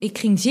Ik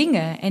ging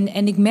zingen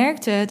en ik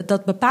merkte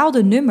dat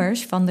bepaalde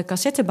nummers van de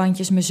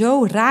cassettebandjes me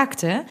zo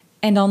raakten.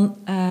 En dan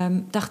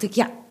dacht ik,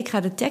 ik ga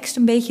de tekst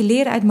een beetje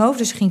leren uit mijn hoofd.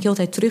 Dus ging ik heel de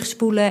tijd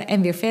terugspoelen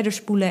en weer verder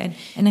spoelen.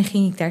 En dan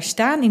ging ik daar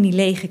staan in die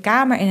lege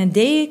kamer en dan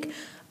deed ik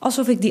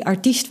alsof ik die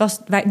artiest was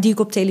die ik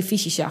op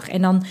televisie zag.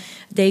 En dan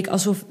deed ik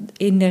alsof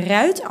in de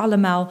ruit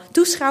allemaal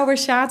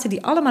toeschouwers zaten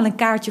die allemaal een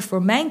kaartje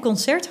voor mijn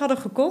concert hadden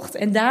gekocht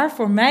en daar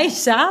voor mij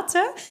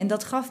zaten. En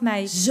dat gaf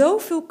mij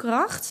zoveel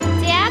kracht.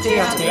 Theater.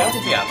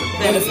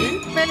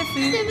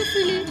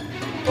 Bellevue.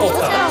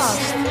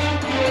 Podcast.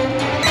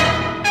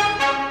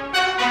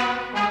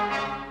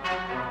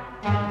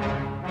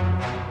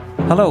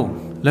 Hallo,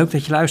 leuk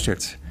dat je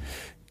luistert.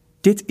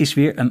 Dit is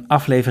weer een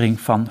aflevering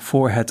van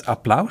Voor het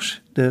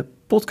Applaus, de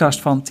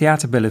podcast van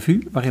Theater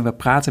Bellevue, waarin we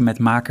praten met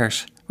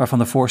makers waarvan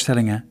de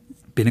voorstellingen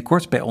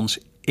binnenkort bij ons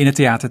in het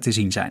theater te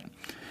zien zijn.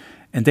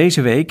 En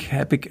deze week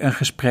heb ik een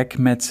gesprek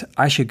met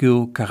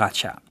Ayşegül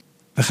Karaca.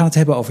 We gaan het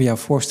hebben over jouw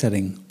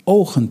voorstelling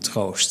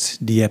Ogentroost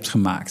die je hebt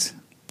gemaakt.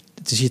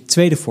 Het is je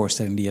tweede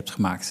voorstelling die je hebt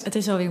gemaakt. Het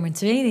is alweer mijn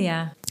tweede,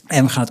 ja.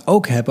 En we gaan het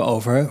ook hebben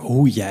over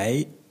hoe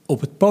jij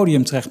op het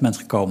podium terecht bent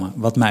gekomen,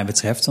 wat mij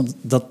betreft. Want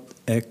dat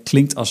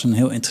klinkt als een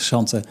heel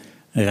interessante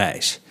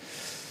reis.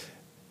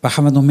 Waar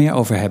gaan we het nog meer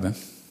over hebben?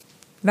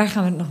 Waar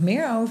gaan we het nog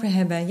meer over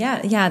hebben?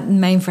 Ja,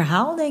 mijn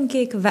verhaal, denk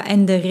ik.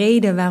 En de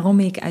reden waarom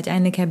ik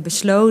uiteindelijk heb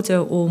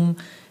besloten om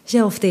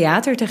zelf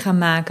theater te gaan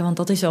maken. Want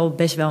dat is al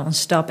best wel een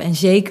stap. En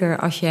zeker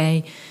als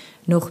jij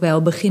nog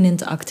wel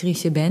beginnend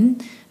actrice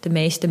bent. De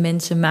meeste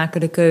mensen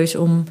maken de keus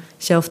om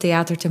zelf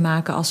theater te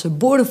maken als ze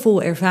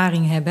boordevol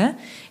ervaring hebben.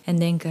 En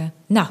denken,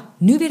 nou,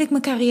 nu wil ik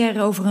mijn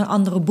carrière over een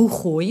andere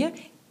boeg gooien.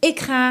 Ik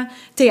ga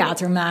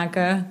theater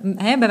maken,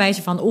 bij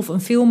wijze van of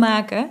een film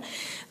maken.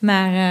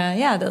 Maar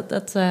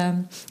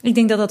ik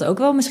denk dat dat ook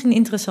wel misschien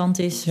interessant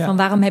is. Ja. Van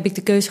waarom heb ik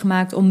de keus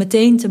gemaakt om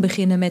meteen te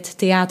beginnen met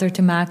theater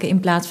te maken, in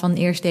plaats van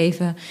eerst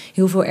even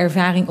heel veel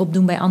ervaring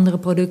opdoen bij andere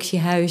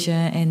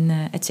productiehuizen en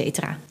et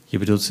cetera. Je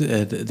bedoelt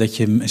dat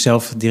je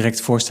zelf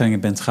direct voorstellingen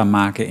bent gaan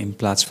maken in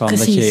plaats van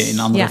Precies, dat je in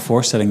andere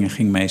voorstellingen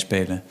ging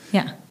meespelen.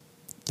 Ja.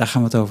 Daar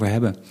gaan we het over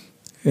hebben.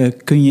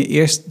 Kun je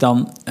eerst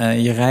dan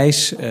je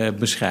reis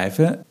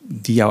beschrijven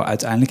die jou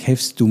uiteindelijk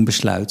heeft doen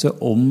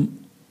besluiten om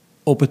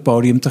op het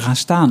podium te gaan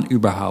staan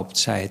überhaupt?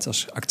 Zij het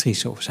als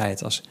actrice of zij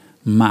het als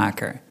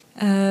maker?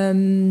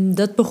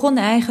 Dat begon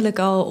eigenlijk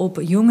al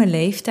op jonge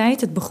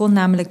leeftijd. Het begon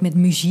namelijk met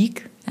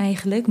muziek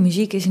eigenlijk.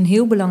 Muziek is een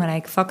heel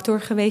belangrijk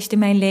factor geweest in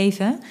mijn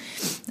leven.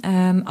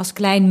 Als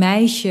klein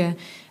meisje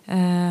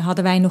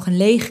hadden wij nog een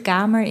lege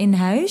kamer in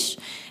huis.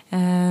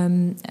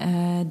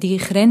 Die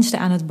grensde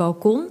aan het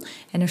balkon.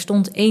 En er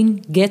stond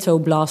 1 ghetto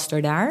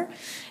blaster daar.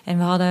 En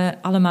we hadden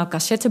allemaal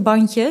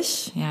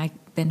cassettebandjes. Ja, ik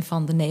ben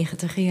van de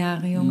 90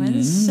 jaren,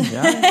 jongens.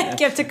 Ik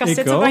heb de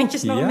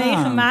cassettebandjes nog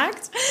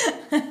meegemaakt.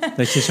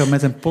 Dat je zo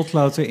met een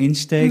potlood erin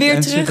steekt. Weer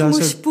en terug ze dan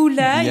moest zo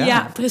spoelen.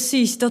 Ja,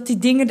 precies. Dat die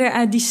dingen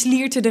eruit, die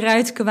slierten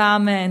eruit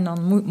kwamen. En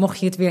dan mocht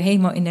je het weer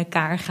helemaal in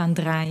elkaar gaan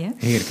draaien.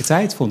 Heerlijke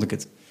tijd, vond ik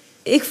het.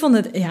 Ik vond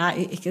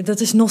het, dat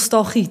is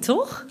nostalgie,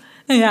 toch?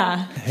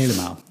 Ja.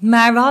 Helemaal.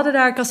 Maar we hadden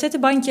daar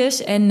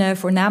cassettebandjes en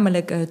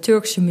voornamelijk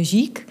Turkse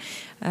muziek.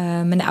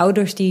 Mijn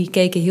ouders die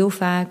keken heel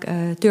vaak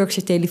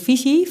Turkse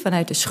televisie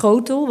vanuit de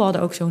schotel. We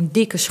hadden ook zo'n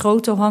dikke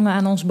schotel hangen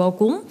aan ons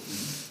balkon.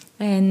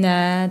 En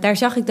daar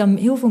zag ik dan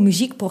heel veel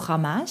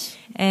muziekprogramma's.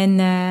 En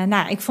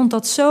ik vond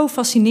dat zo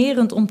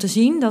fascinerend om te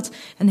zien dat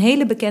een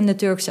hele bekende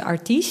Turkse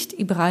artiest,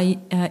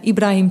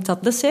 Ibrahim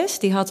Tatlıses,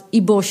 die had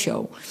İbo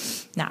Show.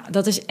 Nou,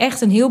 dat is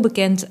echt een heel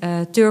bekend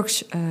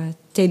Turks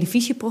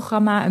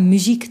televisieprogramma, een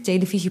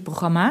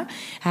muziektelevisieprogramma.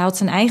 Hij had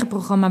zijn eigen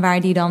programma waar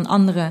hij dan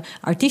andere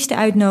artiesten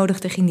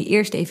uitnodigde. Ging hij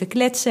eerst even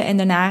kletsen en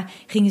daarna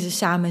gingen ze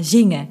samen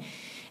zingen.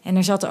 En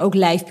er zat er ook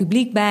live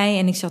publiek bij.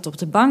 En ik zat op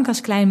de bank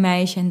als klein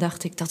meisje en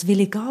dacht ik, dat wil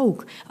ik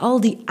ook.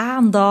 Al die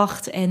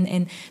aandacht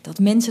en dat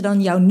mensen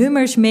dan jouw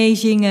nummers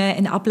meezingen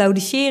en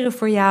applaudisseren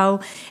voor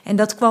jou. En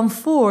dat kwam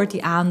voort,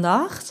 die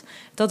aandacht,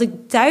 dat ik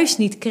thuis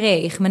niet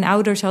kreeg. Mijn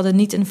ouders hadden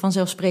niet een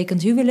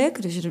vanzelfsprekend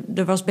huwelijk. Dus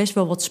er was best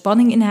wel wat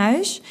spanning in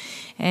huis.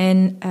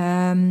 En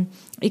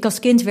ik als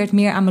kind werd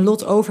meer aan mijn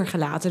lot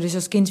overgelaten. Dus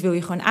als kind wil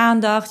je gewoon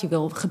aandacht. Je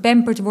wil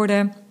gepamperd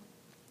worden,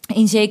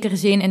 in zekere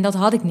zin. En dat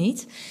had ik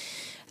niet.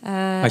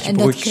 Had je en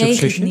broertjes dat kreeg of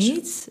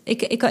zusjes?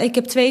 ik niet. Ik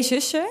heb 2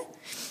 zussen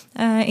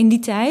in die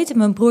tijd.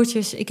 Mijn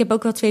broertjes, ik heb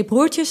ook wel 2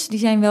 broertjes. Die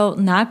zijn wel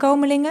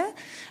nakomelingen.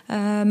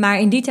 Maar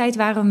in die tijd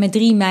waren we met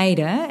 3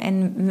 meiden.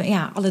 En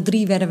alle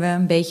 3 werden we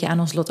een beetje aan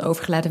ons lot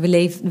overgelaten.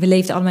 We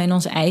leefden allemaal in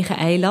ons eigen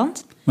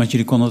eiland. Want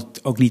jullie konden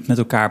het ook niet met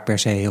elkaar per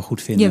se heel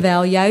goed vinden.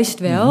 Jawel, juist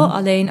wel. Mm-hmm.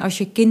 Alleen als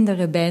je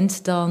kinderen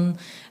bent, dan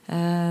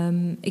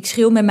ik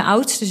scheel met mijn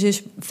oudste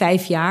zus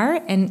 5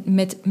 jaar. En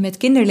met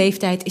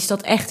kinderleeftijd is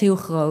dat echt heel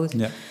groot.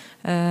 Ja.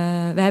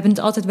 We hebben het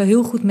altijd wel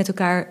heel goed met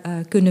elkaar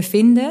kunnen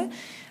vinden.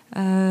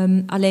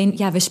 Alleen,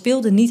 we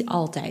speelden niet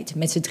altijd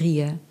met z'n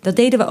drieën. Dat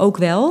deden we ook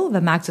wel. We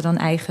maakten dan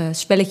eigen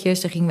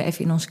spelletjes. Dan gingen we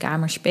even in onze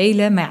kamer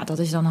spelen. Maar dat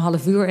is dan een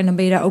half uur en dan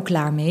ben je daar ook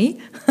klaar mee.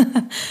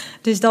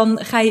 Dus dan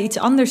ga je iets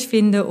anders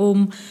vinden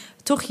om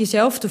toch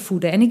jezelf te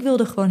voeden. En ik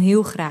wilde gewoon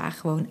heel graag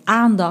gewoon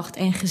aandacht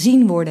en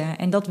gezien worden.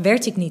 En dat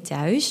werd ik niet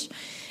thuis.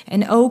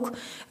 En ook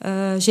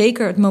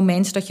zeker het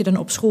moment dat je dan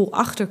op school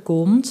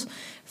achterkomt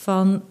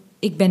van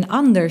ik ben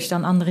anders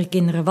dan andere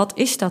kinderen. Wat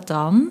is dat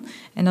dan?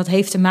 En dat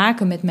heeft te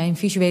maken met mijn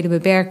visuele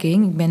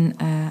beperking. Ik ben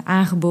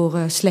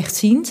aangeboren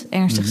slechtziend,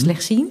 ernstig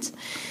slechtziend.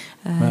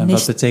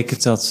 Wat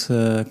betekent dat?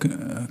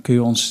 Kun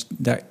je ons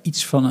daar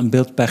iets van een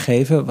beeld bij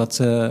geven?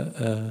 Wat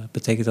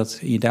betekent dat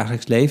in je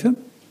dagelijks leven?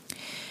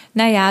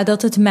 Nou ja,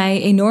 dat het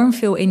mij enorm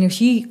veel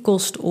energie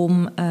kost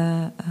om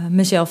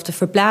mezelf te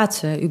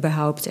verplaatsen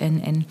überhaupt.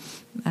 En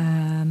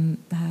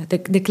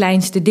de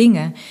kleinste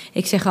dingen.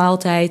 Ik zeg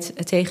altijd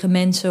tegen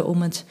mensen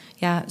om het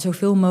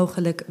zoveel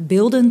mogelijk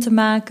beeldend te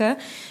maken.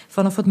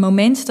 Vanaf het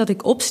moment dat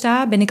ik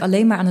opsta, ben ik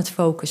alleen maar aan het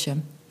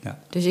focussen. Ja.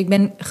 Dus ik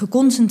ben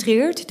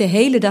geconcentreerd de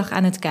hele dag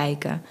aan het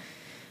kijken.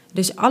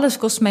 Dus alles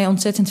kost mij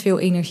ontzettend veel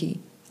energie.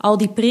 Al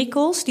die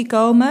prikkels die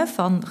komen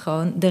van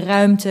gewoon de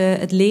ruimte,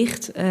 het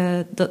licht,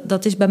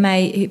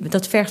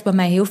 dat vergt bij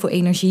mij heel veel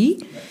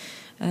energie.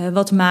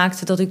 Wat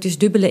maakt dat ik dus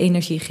dubbele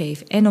energie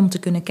geef. En om te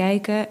kunnen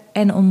kijken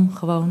en om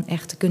gewoon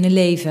echt te kunnen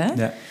leven.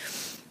 Ja.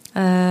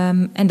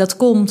 En dat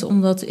komt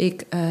omdat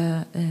ik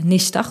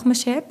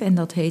nystagmus heb. En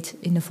dat heet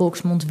in de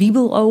volksmond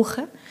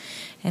wiebelogen.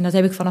 En dat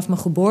heb ik vanaf mijn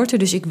geboorte,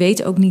 dus ik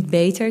weet ook niet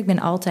beter. Ik ben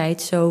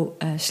altijd zo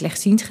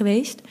slechtziend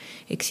geweest.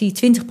 Ik zie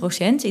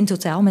 20% in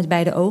totaal met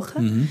beide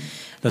ogen. Mm-hmm.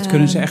 Dat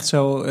kunnen ze echt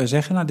zo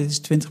zeggen? Nou, dit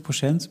is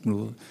 20%. Ik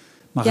bedoel,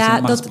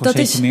 mag het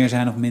procentje meer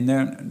zijn of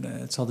minder?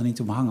 Het zal er niet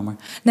om hangen. Maar...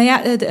 Nou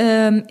ja,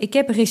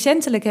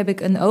 recentelijk heb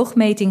ik een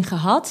oogmeting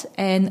gehad.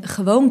 En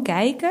gewoon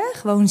kijken,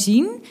 gewoon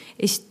zien,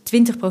 is 20%.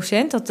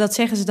 Dat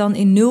zeggen ze dan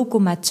in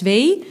 0,2.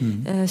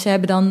 Ze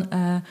hebben dan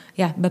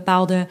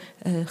bepaalde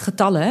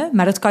getallen.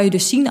 Maar dat kan je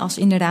dus zien als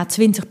inderdaad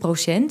 20%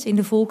 in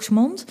de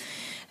volksmond.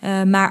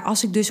 Maar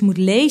als ik dus moet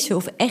lezen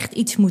of echt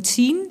iets moet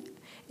zien,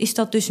 is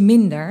dat dus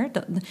minder.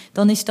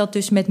 Dan is dat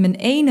dus met mijn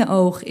ene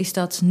oog is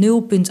dat 0,18.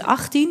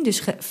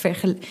 Dus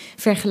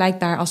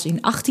vergelijkbaar als in 18%.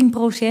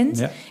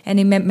 Ja.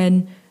 En met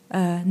mijn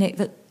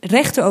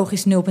rechteroog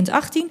is 0,18.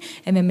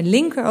 En met mijn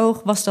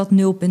linkeroog was dat 0,12.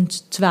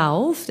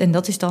 En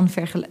dat is dan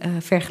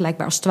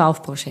vergelijkbaar als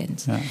 12%.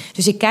 Ja.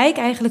 Dus ik kijk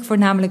eigenlijk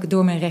voornamelijk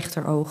door mijn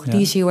rechteroog. Ja.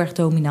 Die is heel erg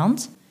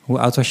dominant. Hoe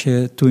oud was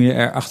je toen je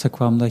erachter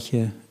kwam dat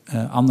je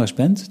anders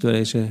bent door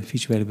deze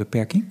visuele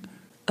beperking?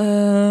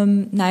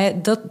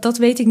 Dat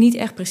weet ik niet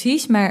echt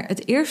precies. Maar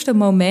het eerste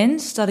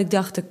moment dat ik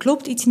dacht, er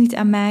klopt iets niet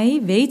aan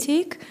mij, weet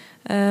ik.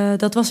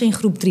 Dat was in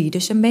groep 3.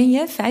 Dus dan ben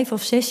je 5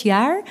 of 6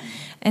 jaar.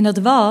 En dat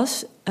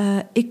was,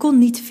 ik kon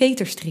niet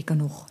veterstrikken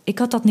nog. Ik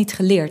had dat niet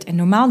geleerd. En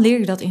normaal leer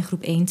je dat in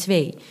groep 1,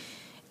 2.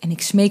 En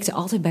ik smeekte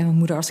altijd bij mijn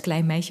moeder als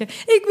klein meisje,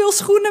 ik wil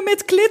schoenen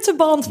met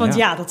klittenband. Want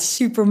dat is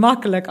super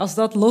makkelijk. Als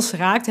dat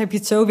losraakt, heb je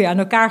het zo weer aan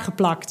elkaar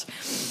geplakt.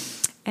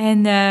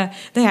 En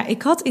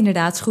ik had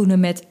inderdaad schoenen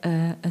met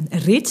een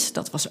rits,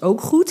 dat was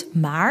ook goed.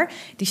 Maar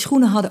die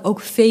schoenen hadden ook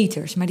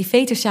veters. Maar die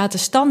veters zaten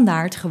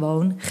standaard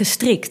gewoon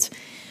gestrikt.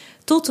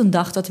 Tot een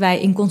dag dat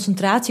wij in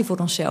concentratie voor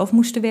onszelf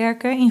moesten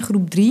werken in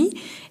groep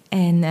 3.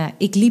 En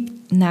ik liep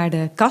naar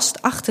de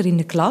kast achter in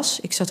de klas.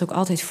 Ik zat ook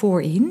altijd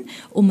voorin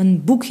om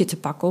een boekje te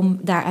pakken om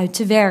daaruit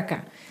te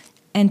werken.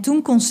 En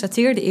toen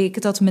constateerde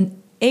ik dat mijn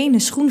ene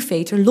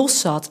schoenveter los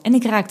zat. En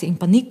ik raakte in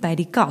paniek bij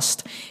die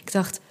kast. Ik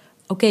dacht,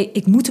 oké,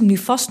 ik moet hem nu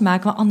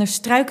vastmaken, want anders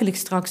struikel ik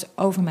straks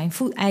over mijn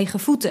eigen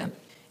voeten.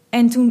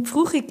 En toen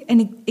vroeg ik,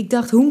 en ik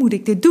dacht, hoe moet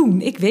ik dit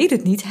doen? Ik weet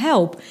het niet,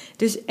 help.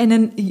 Dus,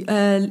 en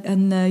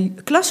een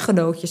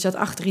klasgenootje zat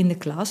achter in de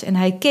klas en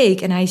hij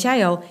keek en hij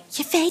zei al,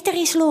 je veter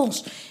is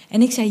los.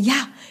 En ik zei,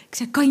 ja. Ik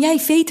zei, kan jij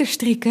veter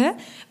strikken?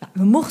 Nou,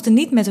 we mochten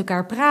niet met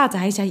elkaar praten.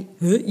 Hij zei,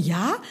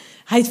 ja?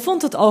 Hij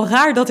vond het al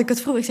raar dat ik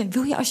het vroeg. Ik zei,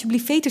 wil je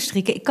alsjeblieft veter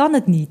strikken? Ik kan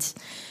het niet.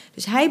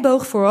 Dus hij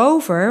boog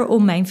voorover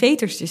om mijn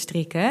veters te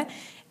strikken.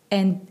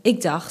 En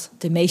ik dacht,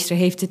 de meester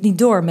heeft het niet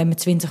door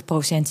met mijn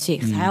 20%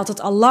 zicht. Hij had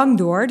het al lang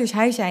door, dus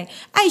hij zei,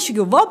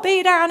 IJsje, wat ben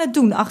je daar aan het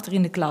doen achter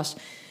in de klas?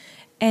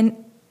 En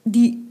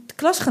die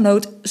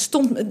klasgenoot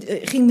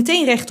ging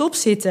meteen rechtop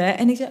zitten.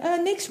 En ik zei,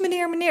 niks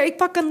meneer, ik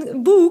pak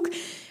een boek.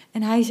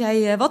 En hij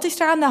zei, wat is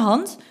daar aan de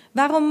hand?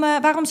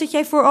 Waarom zit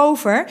jij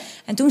voorover?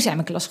 En toen zei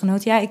mijn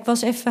klasgenoot, ik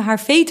was even haar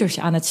veters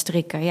aan het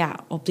strikken. Ja,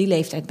 op die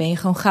leeftijd ben je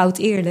gewoon goud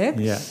eerlijk.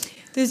 Ja.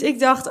 Dus ik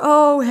dacht,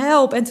 oh,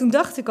 help. En toen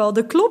dacht ik al,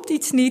 er klopt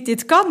iets niet,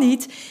 dit kan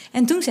niet.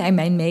 En toen zei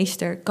mijn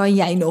meester, kan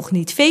jij nog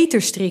niet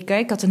veters strikken?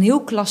 Ik had een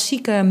heel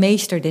klassieke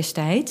meester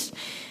destijds.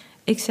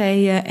 Ik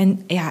zei,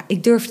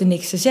 ik durfde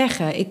niks te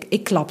zeggen.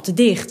 Ik klapte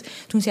dicht.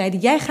 Toen zei hij,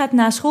 jij gaat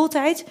na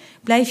schooltijd,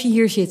 blijf je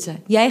hier zitten.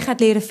 Jij gaat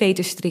leren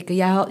veters strikken.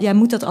 Jij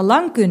moet dat al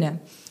lang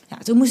kunnen. Ja,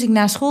 toen moest ik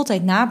na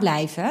schooltijd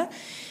nablijven.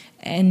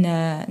 En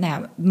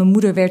mijn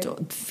moeder werd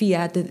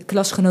via de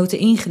klasgenoten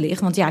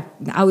ingelicht. Want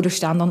de ouders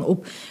staan dan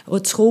op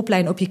het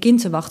schoolplein op je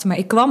kind te wachten. Maar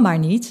ik kwam maar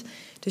niet.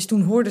 Dus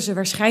toen hoorden ze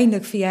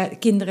waarschijnlijk via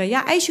kinderen,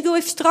 IJsje, go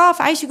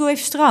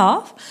even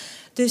straf.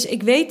 Dus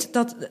ik weet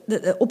dat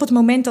op het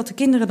moment dat de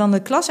kinderen dan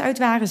de klas uit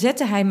waren,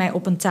 zette hij mij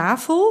op een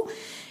tafel.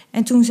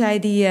 En toen zei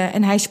hij,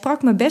 en hij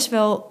sprak me best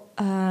wel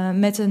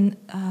met een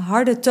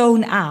harde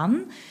toon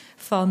aan.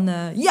 van...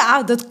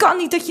 dat kan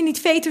niet, dat je niet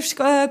veters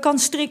kan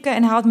strikken.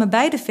 En hij had me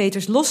beide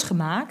veters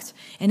losgemaakt.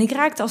 En ik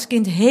raakte als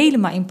kind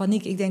helemaal in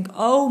paniek. Ik denk,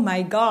 oh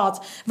my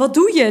god, wat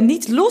doe je?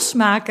 Niet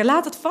losmaken,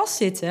 laat het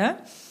vastzitten.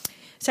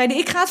 Zei hij,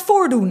 ik ga het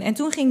voordoen. En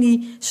toen ging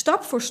hij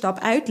stap voor stap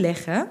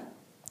uitleggen...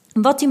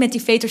 wat hij met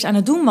die veters aan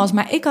het doen was.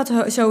 Maar ik had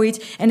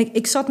zoiets... En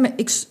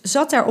ik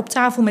zat daar op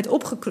tafel met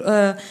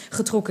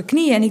opgetrokken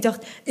knieën. En ik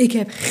dacht, ik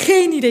heb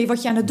geen idee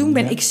wat je aan het doen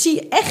bent. Ik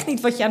zie echt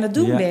niet wat je aan het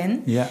doen bent.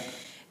 Ja.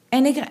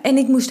 En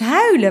ik moest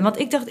huilen. Want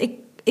ik dacht,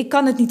 ik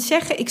kan het niet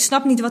zeggen. Ik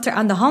snap niet wat er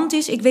aan de hand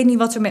is. Ik weet niet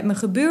wat er met me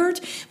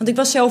gebeurt. Want ik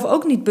was zelf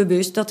ook niet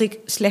bewust dat ik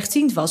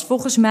slechtziend was.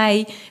 Volgens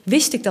mij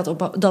wist ik dat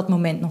op dat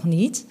moment nog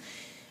niet.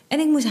 En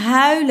ik moest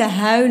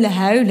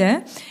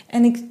huilen.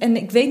 En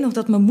ik weet nog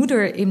dat mijn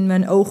moeder in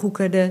mijn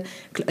ooghoeken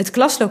het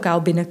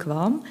klaslokaal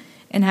binnenkwam.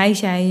 En hij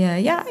zei,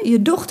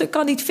 je dochter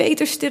kan niet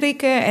veters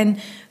strikken. En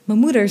mijn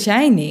moeder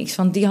zei niks,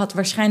 want die had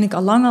waarschijnlijk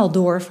al lang al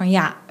door van...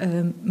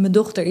 mijn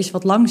dochter is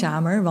wat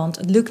langzamer, want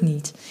het lukt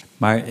niet.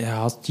 Maar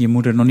had je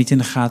moeder nog niet in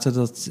de gaten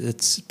dat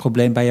het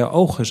probleem bij jouw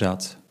ogen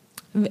zat?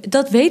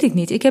 Dat weet ik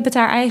niet. Ik heb het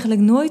haar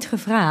eigenlijk nooit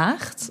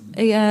gevraagd.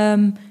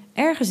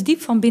 Ergens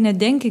diep van binnen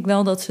denk ik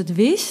wel dat ze het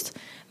wist...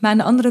 Maar aan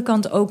de andere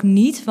kant ook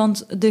niet,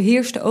 want er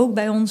heerste ook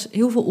bij ons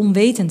heel veel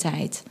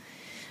onwetendheid.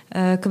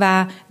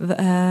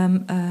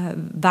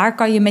 Waar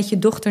kan je met je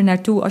dochter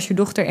naartoe als je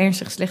dochter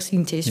ernstig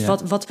slechtziend is? Ja.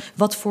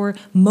 Wat voor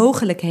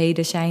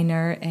mogelijkheden zijn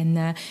er? En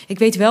ik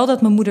weet wel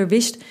dat mijn moeder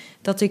wist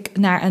dat ik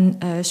naar een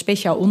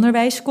speciaal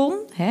onderwijs kon.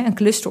 Een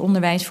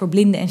clusteronderwijs voor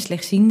blinden en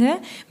slechtzienden.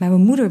 Maar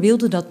mijn moeder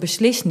wilde dat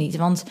beslist niet.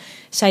 Want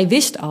zij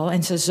wist al,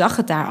 en ze zag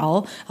het daar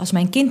al... als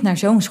mijn kind naar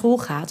zo'n school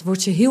gaat,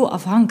 wordt ze heel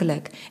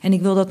afhankelijk. En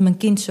ik wil dat mijn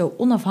kind zo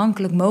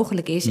onafhankelijk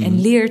mogelijk is...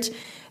 en leert...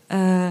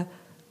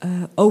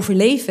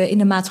 overleven in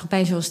de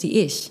maatschappij zoals die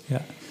is.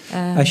 Ja.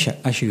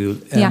 Ayşegül,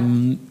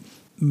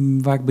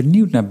 waar ik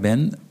benieuwd naar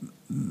ben...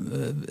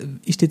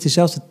 is dit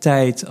dezelfde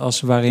tijd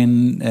als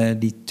waarin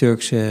die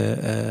Turkse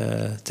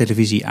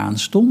televisie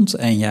aanstond...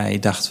 en jij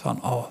dacht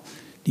van,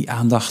 die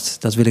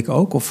aandacht, dat wil ik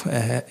ook? Of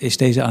is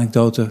deze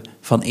anekdote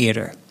van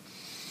eerder?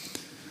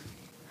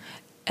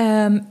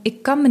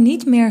 Ik kan me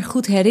niet meer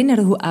goed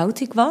herinneren hoe oud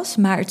ik was...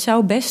 maar het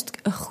zou best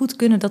goed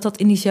kunnen dat dat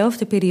in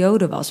diezelfde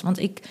periode was. Want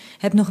ik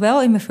heb nog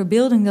wel in mijn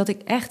verbeelding dat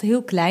ik echt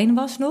heel klein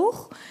was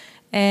nog...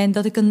 en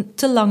dat ik een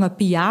te lange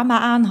pyjama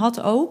aan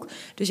had ook.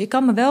 Dus ik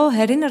kan me wel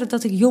herinneren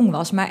dat ik jong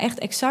was... maar echt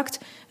exact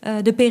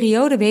de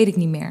periode weet ik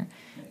niet meer.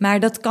 Maar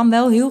dat kan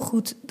wel heel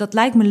goed... dat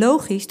lijkt me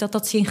logisch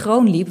dat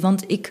synchroon liep...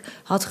 want ik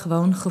had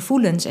gewoon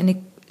gevoelens...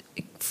 en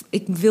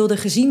ik wilde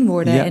gezien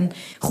worden en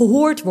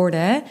gehoord worden...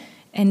 Hè?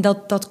 En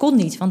dat kon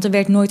niet, want er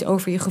werd nooit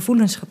over je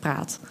gevoelens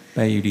gepraat.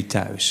 Bij jullie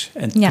thuis.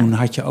 En toen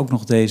had je ook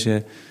nog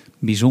deze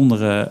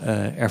bijzondere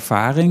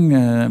ervaring.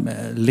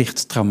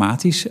 Licht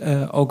traumatisch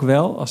ook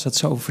wel, als het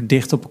zo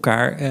verdicht op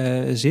elkaar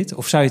zit.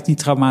 Of zou je het niet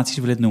traumatisch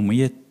willen noemen?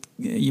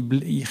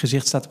 Je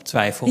gezicht staat op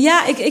twijfel.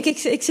 Ja,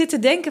 ik zit te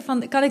denken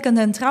van, kan ik het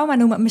een trauma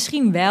noemen?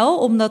 Misschien wel,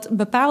 omdat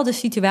bepaalde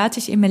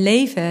situaties in mijn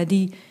leven...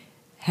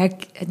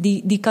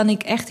 die kan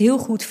ik echt heel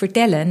goed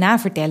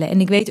navertellen.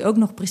 En ik weet ook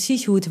nog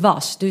precies hoe het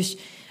was. Dus...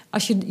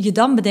 als je je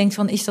dan bedenkt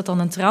van, is dat dan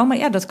een trauma?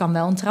 Ja, dat kan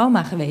wel een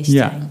trauma geweest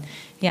zijn.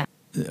 Ja.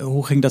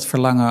 Hoe ging dat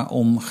verlangen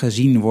om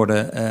gezien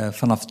worden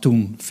vanaf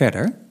toen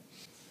verder?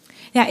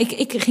 Ja,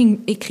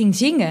 ik ging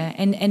zingen.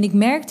 En ik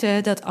merkte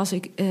dat als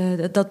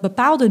dat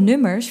bepaalde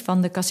nummers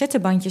van de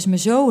cassettebandjes me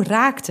zo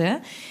raakten...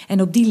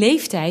 en op die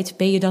leeftijd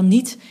ben je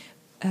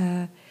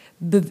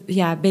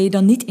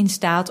dan niet in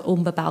staat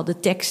om bepaalde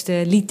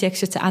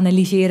liedteksten te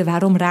analyseren.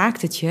 Waarom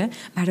raakt het je?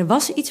 Maar er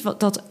was iets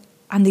dat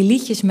aan die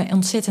liedjes me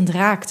ontzettend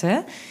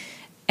raakte.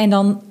 En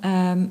dan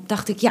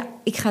dacht ik,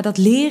 ik ga dat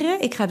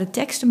leren. Ik ga de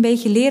tekst een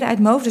beetje leren uit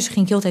mijn hoofd. Dus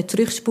ging ik heel de tijd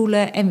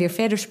terugspoelen en weer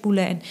verder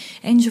spoelen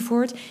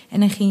enzovoort. En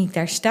dan ging ik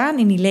daar staan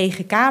in die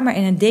lege kamer.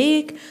 En dan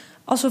deed ik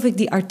alsof ik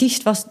die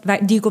artiest was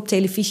die ik op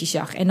televisie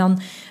zag. En dan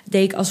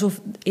deed ik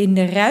alsof in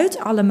de ruit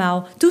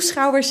allemaal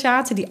toeschouwers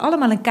zaten... die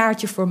allemaal een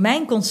kaartje voor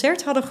mijn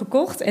concert hadden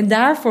gekocht... en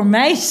daar voor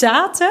mij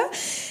zaten...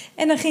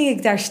 En dan ging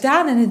ik daar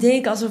staan en dan deed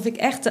ik alsof ik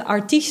echt de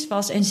artiest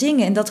was en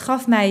zingen. En dat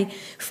gaf mij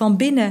van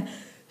binnen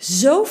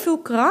zoveel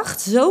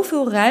kracht,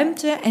 zoveel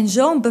ruimte en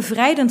zo'n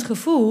bevrijdend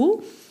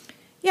gevoel.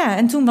 Ja,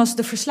 en toen was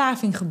de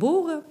verslaving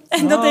geboren.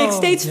 En dat deed ik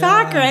steeds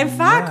vaker en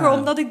vaker,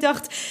 omdat ik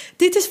dacht,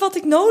 dit is wat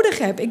ik nodig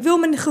heb. Ik wil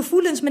mijn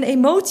gevoelens, mijn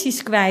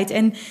emoties kwijt.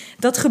 En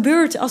dat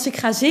gebeurt als ik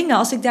ga zingen,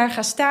 als ik daar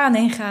ga staan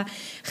en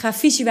ga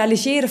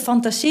visualiseren,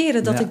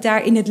 fantaseren... dat ik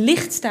daar in het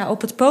licht sta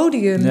op het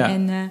podium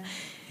en...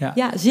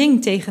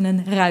 zing tegen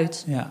een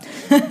ruit. Ja.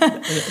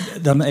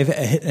 Dan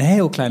even een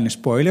heel kleine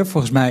spoiler.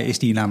 Volgens mij is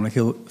die namelijk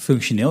heel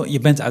functioneel. Je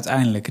bent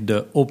uiteindelijk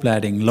de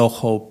opleiding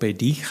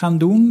logopedie gaan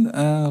doen...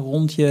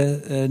 rond je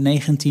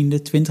 19e,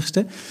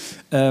 20e.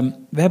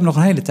 We hebben nog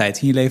een hele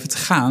tijd in je leven te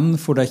gaan...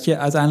 voordat je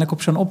uiteindelijk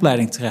op zo'n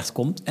opleiding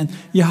terechtkomt. En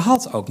je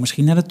had ook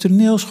misschien naar de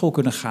toneelschool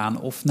kunnen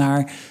gaan... of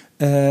naar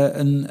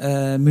een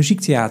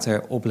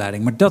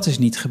muziektheateropleiding. Maar dat is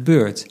niet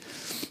gebeurd.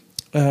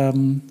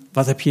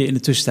 Wat heb je in de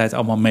tussentijd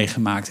allemaal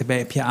meegemaakt?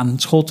 Heb je aan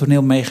het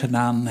schooltoneel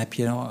meegedaan? Heb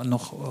je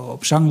nog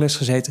op zangles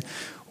gezeten?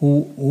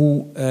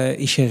 Hoe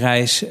is je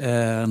reis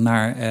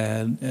naar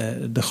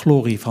de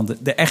glorie van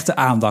de echte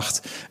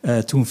aandacht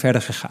toen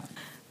verder gegaan?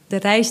 De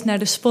reis naar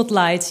de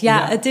spotlights.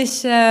 Ja. Het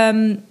is...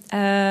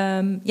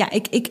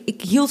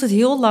 Ik hield het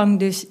heel lang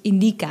dus in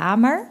die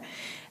kamer.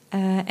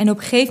 En op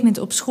een gegeven moment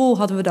op school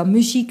hadden we dan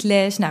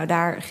muziekles. Nou,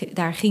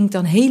 daar ging ik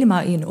dan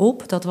helemaal in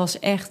op. Dat was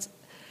echt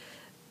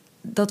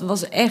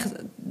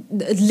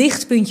het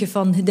lichtpuntje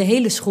van de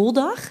hele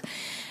schooldag.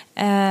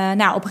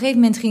 Op een gegeven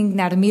moment ging ik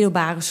naar de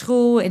middelbare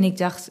school. En ik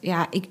dacht,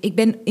 ik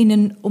ben in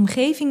een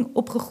omgeving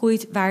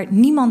opgegroeid waar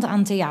niemand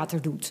aan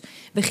theater doet.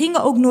 We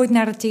gingen ook nooit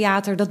naar het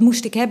theater. Dat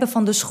moest ik hebben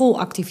van de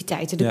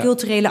schoolactiviteiten, de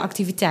culturele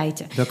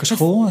activiteiten. Welke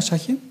school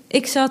zat je?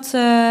 Ik zat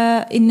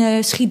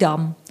in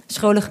Schiedam.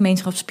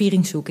 Scholengemeenschap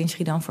Spieringshoek in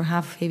Schiedam voor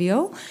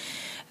HAVO-VWO.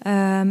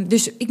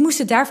 Dus ik moest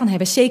het daarvan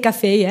hebben.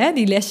 CKV,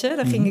 die lessen.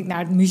 Dan ging ik naar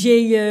het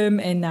museum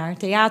en naar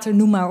theater,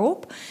 noem maar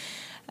op.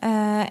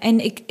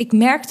 En ik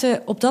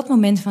merkte op dat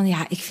moment van,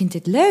 ik vind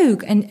dit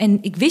leuk. En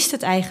ik wist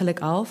het eigenlijk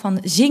al van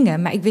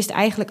zingen. Maar ik wist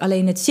eigenlijk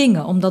alleen het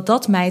zingen, omdat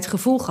dat mij het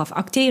gevoel gaf.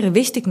 Acteren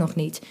wist ik nog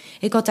niet.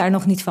 Ik had daar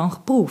nog niet van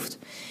geproefd.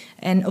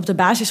 En op de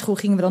basisschool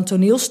gingen we dan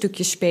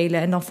toneelstukjes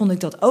spelen. En dan vond ik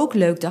dat ook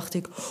leuk. Dacht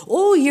ik,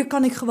 hier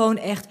kan ik gewoon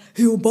echt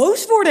heel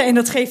boos worden. En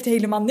dat geeft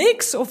helemaal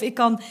niks. Of ik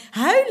kan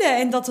huilen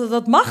en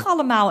dat mag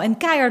allemaal. En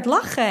keihard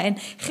lachen en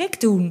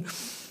gek doen.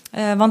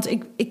 Want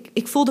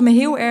ik voelde me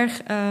heel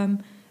erg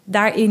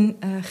daarin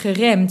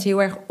geremd.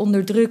 Heel erg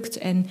onderdrukt.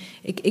 En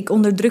ik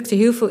onderdrukte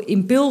heel veel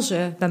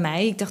impulsen bij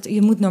mij. Ik dacht,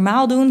 je moet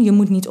normaal doen. Je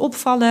moet niet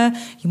opvallen.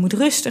 Je moet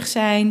rustig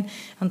zijn.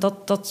 Want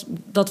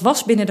dat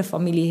was binnen de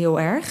familie heel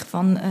erg.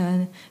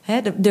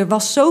 Er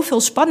was zoveel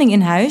spanning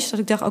in huis. Dat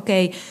ik dacht,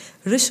 oké,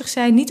 rustig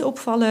zijn, niet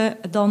opvallen.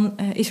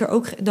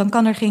 Dan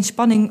kan er geen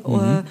spanning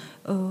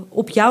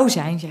op jou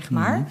zijn, zeg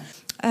maar. Mm-hmm.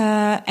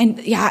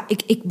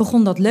 Ik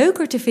begon dat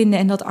leuker te vinden.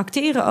 En dat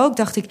acteren ook,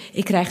 dacht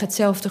ik krijg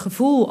hetzelfde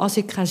gevoel als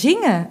ik ga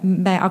zingen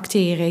bij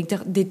acteren. Ik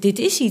dacht, dit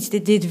is iets,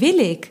 dit wil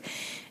ik.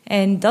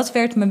 En dat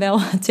werd me wel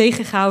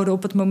tegengehouden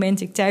op het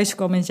moment ik thuis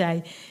kwam en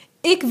zei,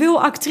 ik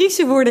wil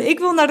actrice worden, ik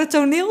wil naar de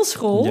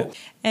toneelschool. Ja.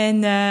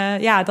 En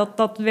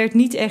dat werd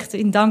niet echt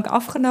in dank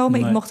afgenomen.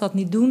 Nee. Ik mocht dat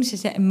niet doen.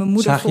 Mijn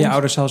moeder Zagen je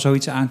ouders al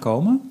zoiets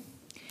aankomen?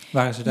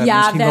 Waren ze daar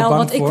misschien wel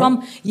bang voor?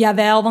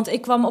 Want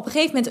ik kwam op een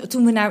gegeven moment,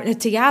 toen we naar het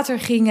theater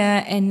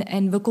gingen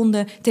en we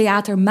konden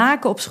theater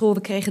maken op school,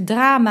 we kregen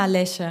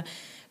dramalessen,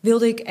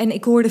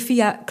 ik hoorde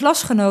via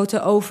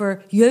klasgenoten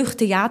over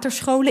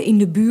jeugdtheaterscholen in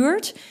de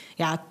buurt.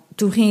 Ja,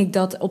 toen ging ik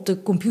dat op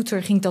de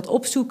computer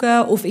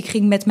opzoeken. Of ik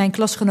ging met mijn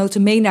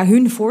klasgenoten mee naar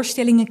hun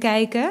voorstellingen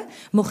kijken.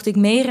 Mocht ik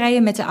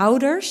meerijden met de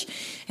ouders.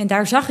 En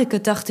daar zag ik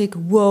het, dacht ik,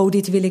 wow,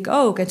 dit wil ik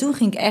ook. En toen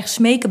ging ik echt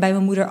smeken bij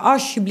mijn moeder,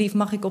 alsjeblieft,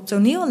 mag ik op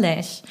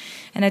toneelles?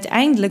 En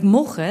uiteindelijk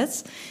mocht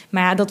het.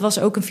 Maar ja, dat was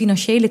ook een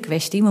financiële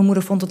kwestie. Mijn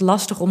moeder vond het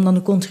lastig om dan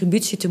de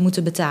contributie te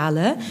moeten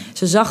betalen.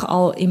 Ze zag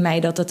al in mij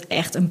dat het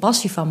echt een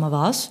passie van me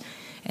was.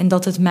 En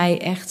dat het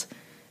mij echt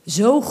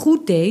zo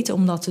goed deed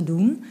om dat te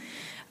doen.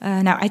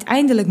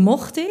 Uiteindelijk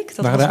mocht ik.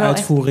 Dat waren er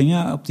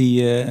uitvoeringen op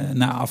die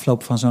na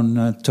afloop van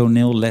zo'n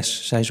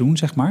toneellesseizoen,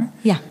 zeg maar?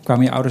 Ja.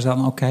 Kwamen je ouders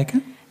dan ook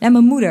kijken? En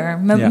mijn moeder.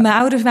 Mijn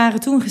ouders waren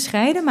toen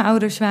gescheiden. Mijn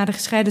ouders waren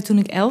gescheiden toen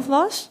ik 11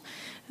 was.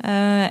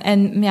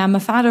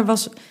 Mijn vader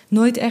was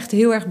nooit echt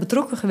heel erg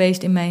betrokken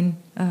geweest in mijn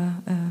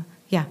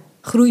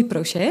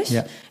groeiproces.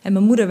 Ja. En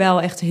mijn moeder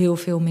wel echt heel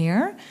veel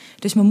meer.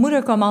 Dus mijn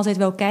moeder kwam altijd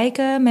wel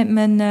kijken met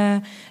mijn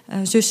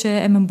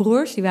zussen en mijn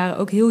broers. Die waren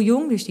ook heel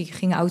jong, dus die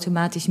gingen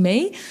automatisch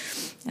mee.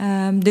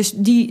 Dus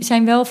die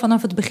zijn wel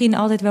vanaf het begin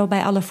altijd wel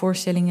bij alle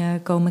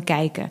voorstellingen komen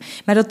kijken.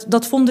 Maar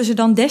dat vonden ze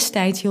dan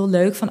destijds heel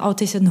leuk. Van,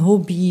 het is een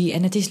hobby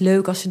en het is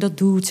leuk als ze dat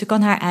doet. Ze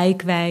kan haar ei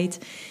kwijt.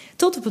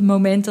 Tot op het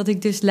moment dat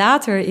ik dus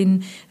later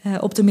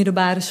op de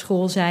middelbare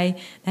school zei,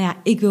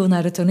 ik wil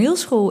naar de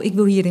toneelschool. Ik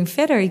wil hierin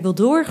verder. Ik wil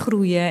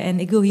doorgroeien en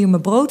ik wil hier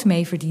mijn brood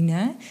mee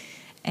verdienen.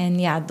 En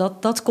ja,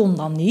 dat kon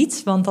dan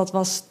niet, want dat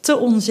was te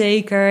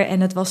onzeker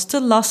en het was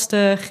te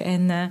lastig.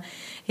 En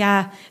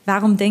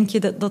waarom denk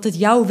je dat het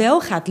jou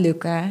wel gaat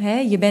lukken? Hè?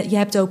 Je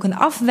hebt ook een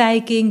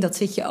afwijking, dat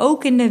zit je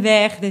ook in de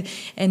weg.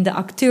 En de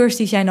acteurs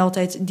die zijn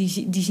altijd,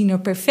 die zien er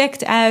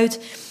perfect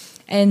uit.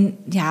 En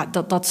ja,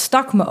 dat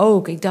stak me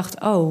ook. Ik dacht,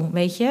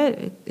 weet je,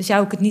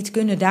 zou ik het niet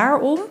kunnen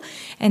daarom?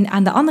 En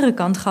aan de andere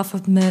kant gaf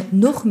het me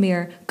nog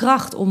meer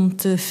kracht om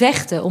te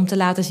vechten, om te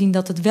laten zien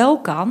dat het wel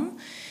kan.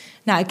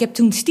 Ik heb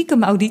toen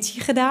stiekem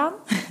auditie gedaan.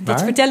 Waar?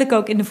 Dat vertel ik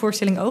ook in de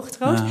voorstelling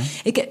Oogtroost. Ja.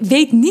 Ik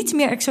weet niet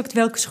meer exact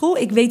welke school.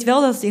 Ik weet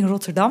wel dat het in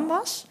Rotterdam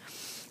was.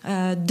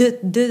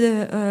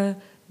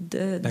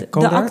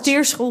 De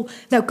acteerschool.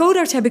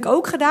 Codarts heb ik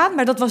ook gedaan,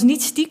 maar dat was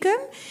niet stiekem.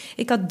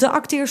 Ik had de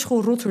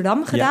acteerschool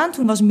Rotterdam gedaan. Ja.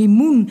 Toen was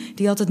Mimoen,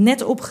 die had het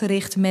net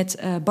opgericht met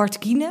Bart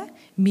Kiene.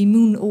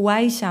 Mimoen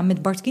Ouaissa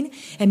met Bart Kiene.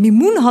 En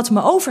Mimoen had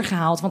me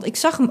overgehaald, want ik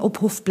zag hem op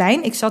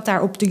Hofplein. Ik zat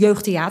daar op de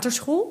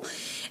jeugdtheaterschool.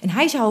 En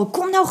hij zei al,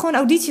 kom nou gewoon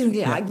auditie doen.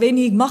 Ja, ik weet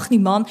niet, ik mag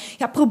niet, man.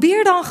 Ja,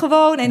 probeer dan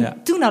gewoon. En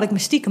toen had ik me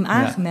stiekem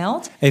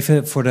aangemeld.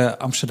 Even voor de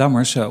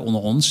Amsterdammers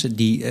onder ons,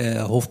 die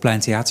Hofplein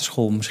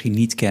Theaterschool misschien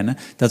niet kennen.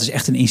 Dat is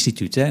echt een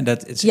instituut, hè?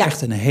 Dat is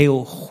echt een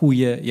heel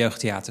goede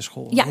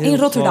jeugdtheaterschool. Ja, heel in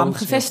Rotterdam, groot,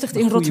 gevestigd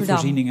in Rotterdam.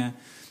 Voorzieningen.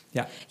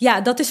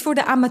 Ja, dat is voor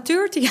de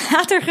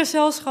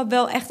amateurtheatergezelschap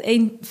wel echt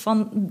een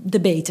van de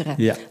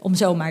betere, om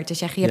zo maar te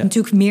zeggen. Je hebt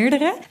natuurlijk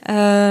meerdere.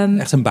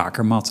 Echt een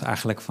bakermat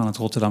eigenlijk van het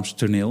Rotterdamse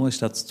toneel. Is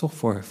dat toch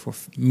voor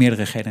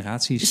meerdere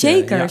generaties?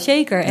 Zeker,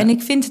 zeker. Ja. En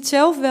ik vind het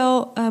zelf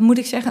wel, moet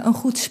ik zeggen, een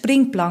goed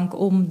springplank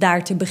om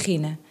daar te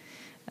beginnen.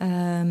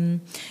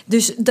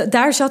 Dus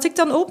daar zat ik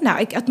dan op. Nou,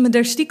 ik had me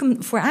er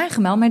stiekem voor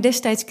aangemeld, maar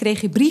destijds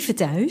kreeg je brieven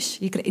thuis.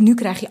 Nu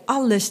krijg je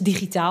alles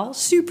digitaal,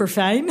 super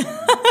fijn.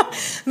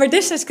 Maar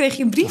destijds kreeg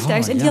je een brief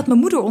thuis en die had mijn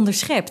moeder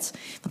onderschept.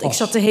 Want ik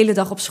zat de hele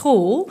dag op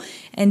school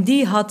en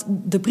die had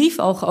de brief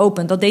al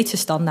geopend. Dat deed ze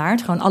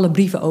standaard, gewoon alle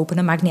brieven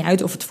openen. Maakt niet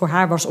uit of het voor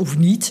haar was of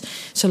niet.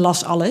 Ze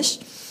las alles.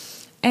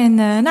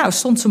 En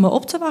stond ze me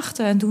op te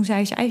wachten en toen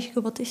zei ze,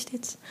 Ijsje, wat is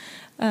dit?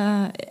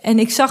 En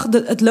ik zag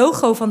het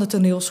logo van de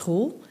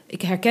toneelschool.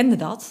 Ik herkende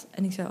dat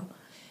en ik zo,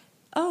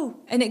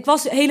 en ik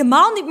was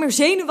helemaal niet meer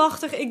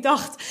zenuwachtig. Ik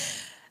dacht,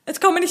 het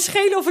kan me niet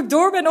schelen of ik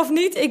door ben of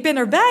niet. Ik ben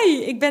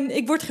erbij.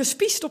 Ik word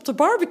gespiest op de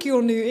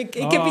barbecue nu.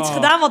 Ik heb iets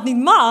gedaan wat niet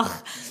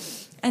mag.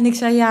 En ik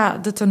zei, ja,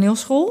 de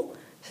toneelschool.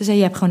 Ze zei,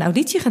 je hebt gewoon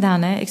auditie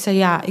gedaan, hè? Ik zei,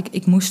 ja,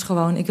 ik moest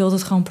gewoon. Ik wilde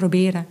het gewoon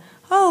proberen.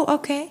 Oh,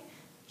 oké.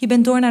 Je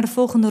bent door naar de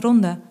volgende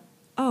ronde.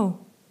 Oh,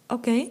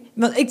 oké.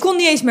 Want ik kon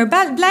niet eens meer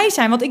blij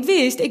zijn, want ik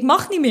wist, ik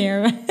mag niet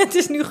meer. Het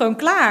is nu gewoon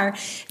klaar.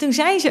 Toen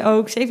zei ze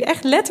ook, ze heeft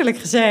echt letterlijk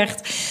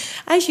gezegd,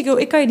 Aishiko,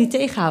 ik kan je niet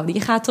tegenhouden.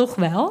 Je gaat toch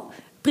wel.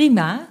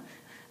 Prima.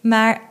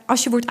 Maar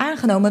als je wordt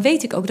aangenomen,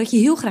 weet ik ook dat je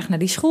heel graag naar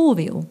die school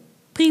wil.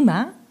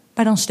 Prima,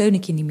 maar dan steun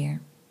ik je niet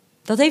meer.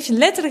 Dat heeft ze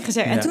letterlijk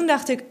gezegd. Ja. En toen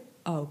dacht ik,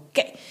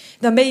 oké.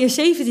 Dan ben je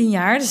 17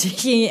 jaar, dan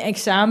zit je in je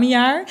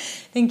examenjaar.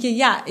 Denk je,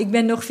 ja, ik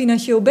ben nog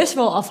financieel best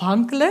wel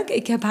afhankelijk.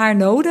 Ik heb haar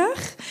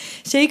nodig.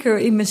 Zeker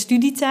in mijn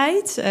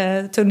studietijd.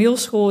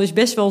 Toneelschool is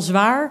best wel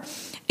zwaar.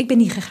 Ik ben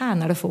niet gegaan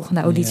naar de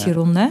volgende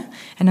auditieronde. Ja.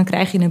 En dan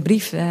krijg je een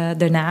brief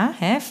daarna.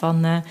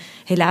 Van,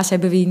 helaas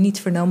hebben we je niet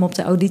vernomen op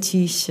de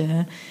audities.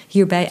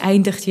 Hierbij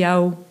eindigt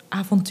jouw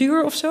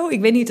avontuur of zo.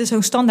 Ik weet niet, het is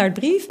zo'n standaard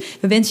brief.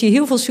 We wensen je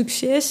heel veel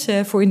succes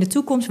voor in de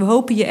toekomst. We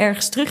hopen je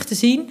ergens terug te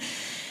zien.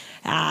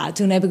 Ja,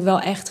 toen heb ik wel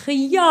echt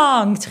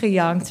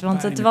gejankt.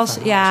 Want het was,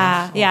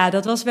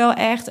 dat was wel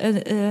echt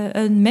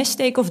een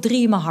messteek of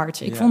 3 in mijn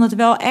hart. Ik vond het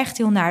wel echt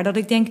heel naar. Dat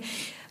ik denk,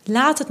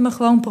 laat het me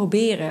gewoon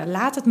proberen.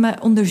 Laat het me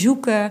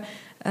onderzoeken,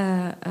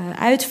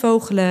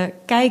 uitvogelen,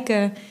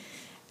 kijken.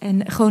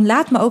 En gewoon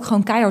laat me ook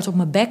gewoon keihard op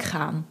mijn bek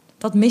gaan.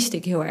 Dat miste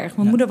ik heel erg.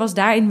 Mijn moeder was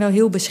daarin wel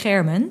heel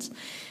beschermend.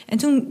 En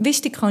toen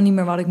wist ik gewoon niet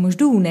meer wat ik moest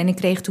doen. En ik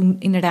kreeg toen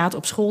inderdaad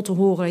op school te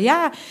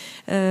horen,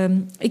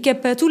 ik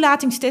heb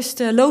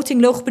toelatingstest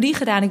loting logopedie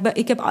gedaan.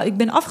 Ik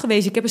ben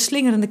afgewezen. Ik heb een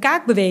slingerende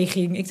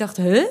kaakbeweging. Ik dacht,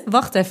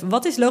 wacht even,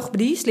 wat is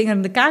logopedie?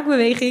 Slingerende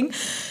kaakbeweging.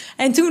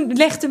 En toen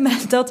legde me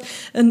dat,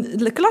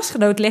 een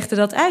klasgenoot legde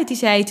dat uit. Die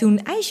zei toen,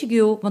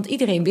 Aishiko, want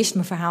iedereen wist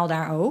mijn verhaal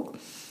daar ook.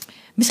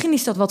 Misschien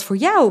is dat wat voor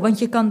jou, want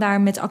je kan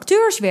daar met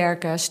acteurs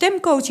werken,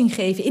 stemcoaching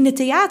geven. In het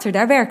theater,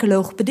 daar werken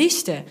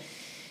logopedisten.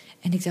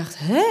 En ik dacht,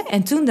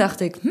 En toen dacht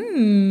ik,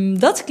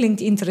 dat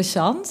klinkt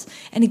interessant.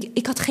 En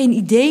ik had geen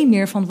idee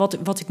meer van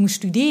wat ik moest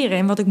studeren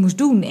en wat ik moest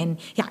doen. En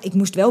ja, ik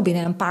moest wel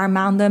binnen een paar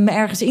maanden me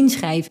ergens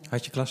inschrijven.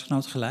 Had je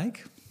klasgenoot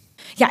gelijk?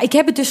 Ja, ik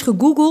heb het dus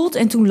gegoogeld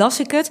en toen las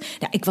ik het.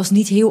 Ja, ik was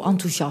niet heel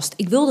enthousiast.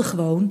 Ik wilde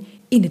gewoon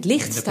in het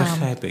licht staan.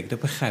 Dat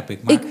begrijp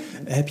ik. Maar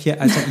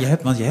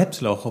want je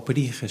hebt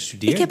logopedie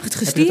gestudeerd. Ik heb het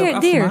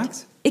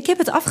gestudeerd. Ik heb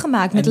het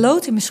afgemaakt met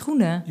lood in mijn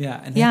schoenen.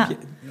 Ja, en heb je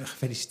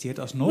gefeliciteerd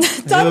alsnog.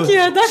 Dank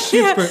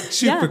je.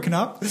 Super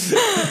knap.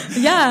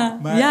 Ja,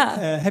 maar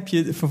heb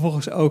je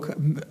vervolgens ook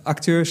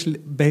acteurs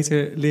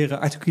beter leren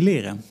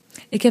articuleren?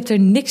 Ik heb er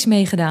niks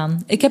mee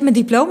gedaan. Ik heb mijn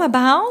diploma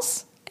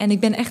behaald. En ik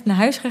ben echt naar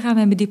huis gegaan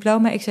met mijn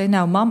diploma. Ik zei,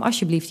 nou mam,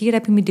 alsjeblieft, hier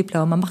heb je mijn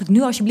diploma. Mag ik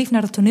nu alsjeblieft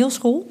naar de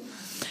toneelschool?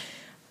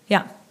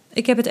 Ja,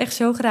 ik heb het echt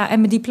zo gedaan. En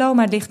mijn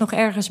diploma ligt nog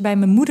ergens bij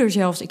mijn moeder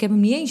zelfs. Ik heb hem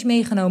niet eens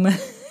meegenomen.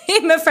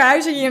 In mijn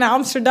verhuizing hier naar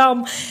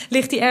Amsterdam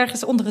ligt hij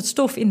ergens onder het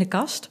stof in de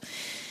kast.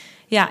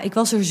 Ja, ik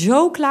was er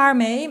zo klaar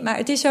mee. Maar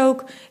het is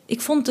ook,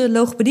 ik vond de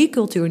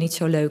logopediecultuur niet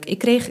zo leuk. Ik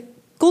kreeg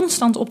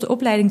constant op de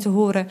opleiding te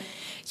horen,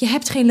 je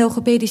hebt geen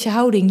logopedische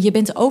houding, je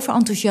bent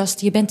overenthousiast,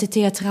 je bent te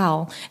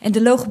theatraal. En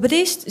de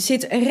logopedist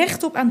zit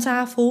rechtop aan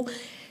tafel,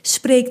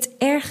 spreekt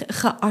erg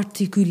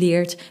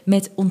gearticuleerd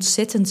met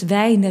ontzettend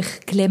weinig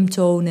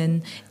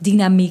klemtonen,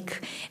 dynamiek.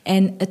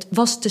 En het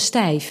was te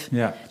stijf.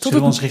 Ja, zullen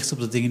we ons richten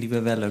op de dingen die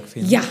we wel leuk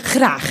vinden? Ja,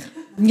 graag.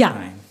 Ja.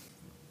 Fijn.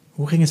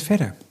 Hoe ging het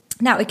verder?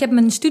 Nou, ik heb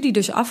mijn studie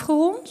dus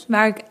afgerond,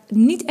 waar ik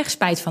niet echt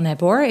spijt van heb,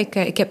 hoor.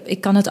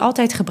 Ik kan het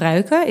altijd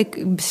gebruiken.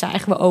 Ik sta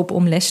eigenlijk wel open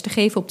om les te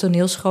geven op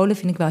toneelscholen,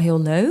 vind ik wel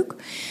heel leuk.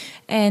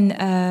 En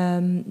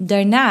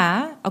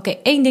daarna,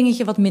 één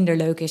dingetje wat minder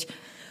leuk is.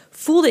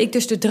 voelde ik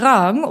dus de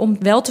drang om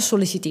wel te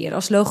solliciteren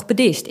als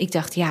logopedist. Ik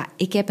dacht, ja,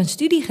 ik heb een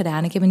studie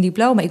gedaan, ik heb een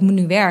diploma, ik moet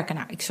nu werken.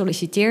 Nou, ik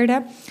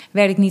solliciteerde,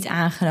 werd ik niet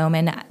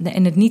aangenomen.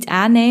 En het niet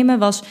aannemen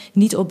was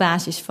niet op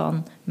basis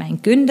van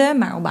mijn kunde,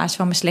 maar op basis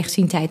van mijn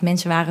slechtziendheid.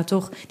 Mensen waren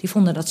toch, die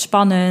vonden dat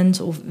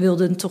spannend of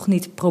wilden het toch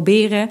niet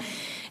proberen.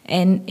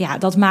 En ja,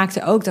 dat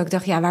maakte ook dat ik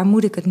dacht, ja, waar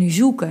moet ik het nu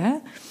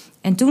zoeken?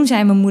 En toen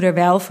zei mijn moeder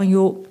wel van,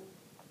 joh,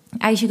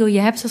 Aysegul, je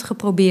hebt het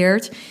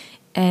geprobeerd.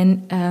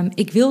 En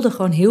ik wilde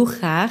gewoon heel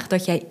graag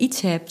dat jij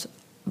iets hebt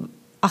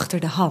achter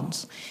de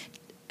hand.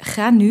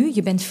 Ga nu,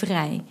 je bent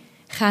vrij.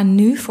 Ga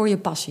nu voor je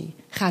passie.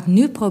 Ga het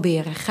nu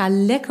proberen. Ga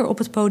lekker op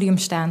het podium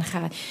staan.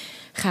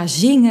 Ga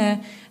zingen.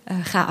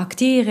 Ga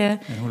acteren.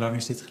 En hoe lang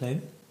is dit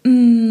geleden?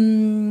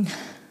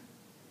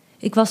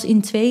 Ik was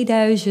in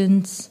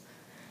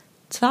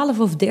 2012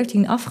 of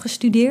 13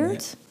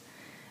 afgestudeerd.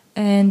 Ja.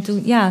 En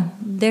toen,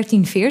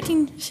 13,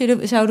 14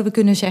 zouden we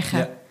kunnen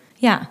zeggen.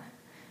 Ja.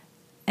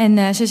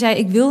 En ze zei,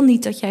 ik wil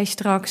niet dat jij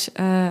straks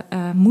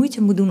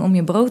moeite moet doen om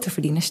je brood te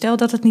verdienen. Stel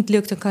dat het niet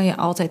lukt, dan kan je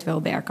altijd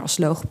wel werken als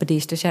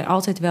logopedist. Er zijn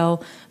altijd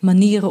wel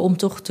manieren om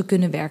toch te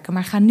kunnen werken.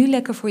 Maar ga nu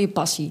lekker voor je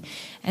passie.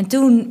 En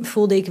toen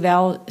voelde ik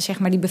wel, zeg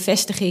maar, die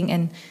bevestiging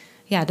en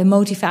de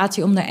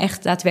motivatie om daar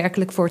echt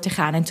daadwerkelijk voor te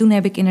gaan. En toen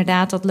heb ik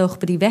inderdaad dat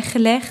logopedie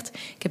weggelegd.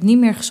 Ik heb niet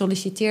meer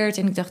gesolliciteerd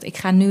en ik dacht, ik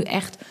ga nu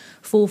echt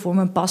vol voor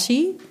mijn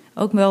passie.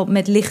 Ook wel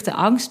met lichte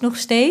angst nog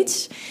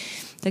steeds.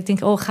 Dat ik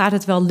denk, gaat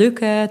het wel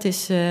lukken? Het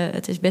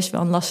is best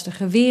wel een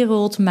lastige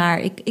wereld,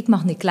 maar ik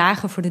mag niet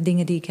klagen voor de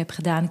dingen die ik heb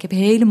gedaan. Ik heb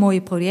hele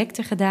mooie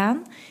projecten gedaan,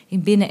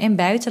 in binnen- en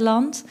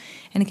buitenland.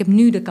 En ik heb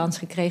nu de kans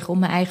gekregen om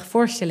mijn eigen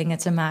voorstellingen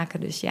te maken.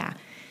 Dus ja,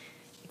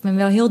 ik ben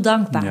wel heel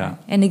dankbaar. Ja.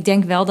 En ik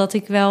denk wel dat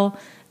ik wel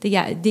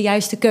de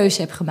juiste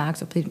keuze heb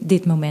gemaakt op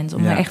dit moment,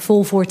 om er echt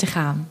vol voor te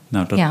gaan.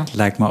 Nou, dat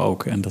lijkt me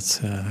ook. En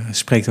dat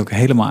spreekt ook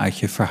helemaal uit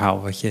je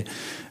verhaal, wat je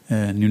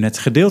nu net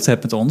gedeeld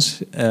hebt met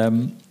ons.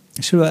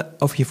 Zullen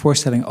we over je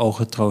voorstelling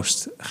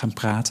Ogentroost gaan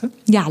praten?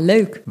 Ja,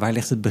 leuk. Waar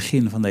ligt het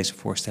begin van deze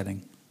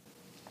voorstelling?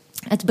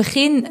 Het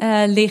begin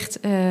ligt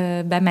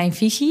bij mijn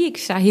visie. Ik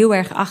sta heel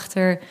erg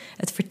achter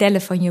het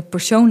vertellen van je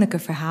persoonlijke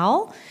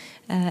verhaal.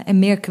 En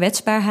meer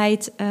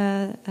kwetsbaarheid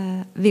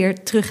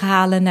weer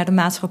terughalen naar de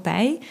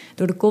maatschappij.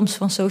 Door de komst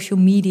van social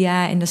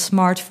media en de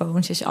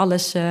smartphones is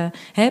alles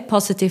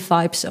positive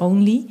vibes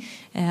only.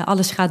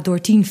 Alles gaat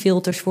door 10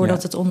 filters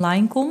voordat het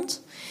online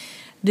komt.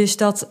 Dus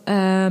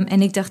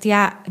en ik dacht,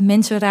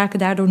 mensen raken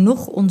daardoor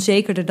nog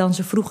onzekerder dan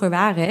ze vroeger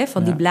waren. Hè?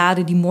 Van die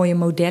bladen, die mooie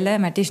modellen.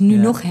 Maar het is nu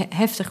nog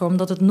heftiger,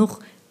 omdat het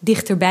nog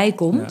dichterbij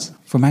komt. Ja.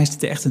 Voor mij is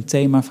dit echt een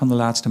thema van de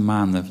laatste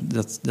maanden.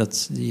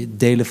 Dat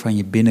delen van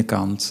je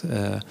binnenkant.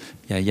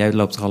 Jij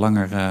loopt er al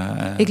langer...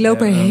 ik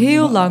loop er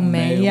heel lang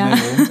mee, Maar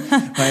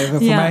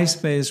voor mij is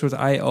het een soort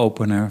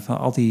eye-opener van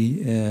al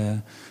die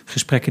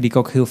gesprekken die ik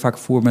ook heel vaak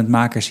voer met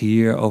makers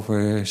hier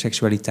over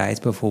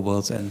seksualiteit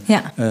bijvoorbeeld. En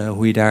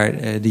hoe je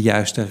daar de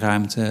juiste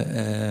ruimte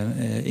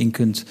in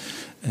kunt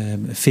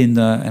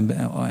vinden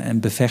en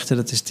bevechten.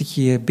 Dat is dat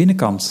je je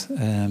binnenkant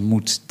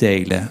moet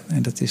delen.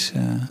 En dat is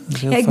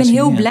heel ik ben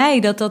heel blij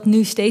dat dat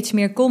nu steeds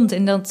meer komt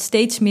en dat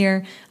steeds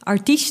meer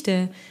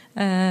artiesten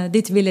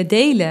dit willen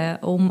delen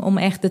om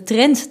echt de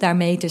trend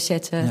daarmee te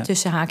zetten.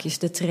 Tussen haakjes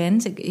de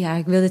trend.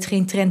 Ik wil dit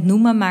geen trend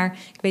noemen, maar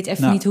ik weet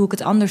even niet hoe ik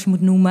het anders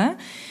moet noemen.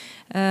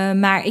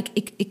 Maar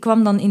ik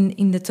kwam dan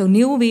in de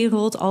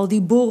toneelwereld, al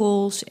die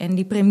borrels en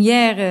die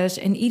premières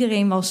en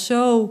iedereen was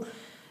zo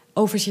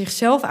over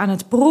zichzelf aan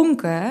het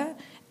pronken.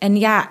 En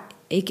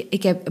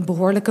ik heb een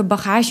behoorlijke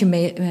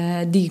bagage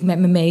die ik met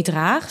me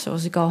meedraag,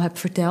 zoals ik al heb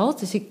verteld.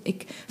 Dus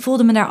ik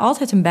voelde me daar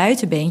altijd een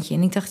buitenbeentje.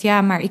 En ik dacht,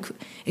 maar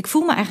ik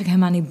voel me eigenlijk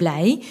helemaal niet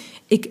blij.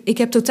 Ik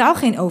heb totaal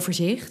geen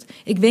overzicht.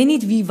 Ik weet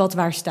niet wie wat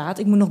waar staat.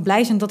 Ik moet nog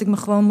blij zijn dat ik me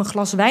gewoon mijn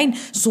glas wijn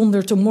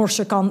zonder te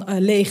morsen kan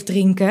leeg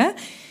drinken.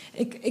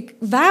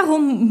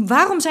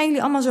 Waarom zijn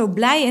jullie allemaal zo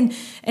blij?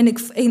 En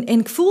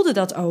ik voelde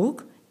dat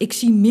ook. Ik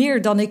zie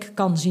meer dan ik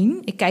kan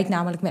zien. Ik kijk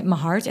namelijk met mijn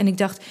hart. En ik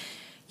dacht,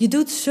 je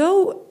doet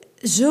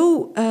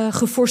zo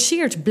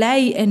geforceerd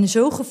blij en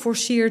zo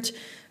geforceerd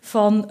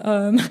van...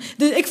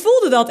 dus ik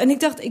voelde dat en ik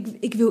dacht,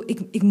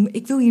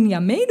 ik wil hier niet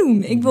aan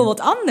meedoen. Ik wil wat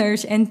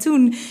anders. En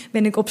toen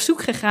ben ik op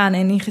zoek gegaan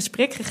en in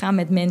gesprek gegaan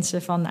met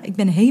mensen van... ik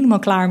ben helemaal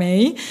klaar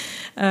mee.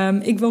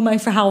 Ik wil mijn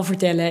verhaal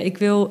vertellen. Ik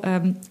wil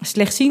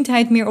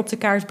slechtziendheid meer op de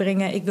kaart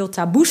brengen. Ik wil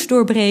taboes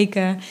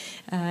doorbreken.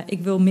 Ik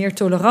wil meer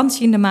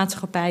tolerantie in de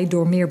maatschappij...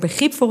 door meer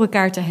begrip voor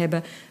elkaar te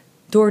hebben...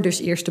 door dus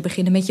eerst te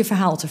beginnen met je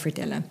verhaal te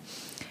vertellen.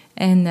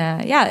 En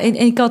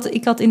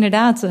ik had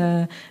inderdaad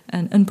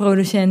een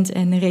producent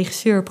en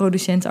regisseur,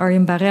 producent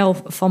Arjen Barel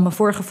van mijn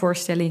vorige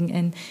voorstelling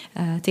en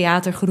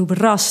theatergroep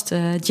Rast,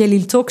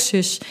 Jelil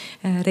Toxus,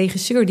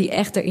 regisseur die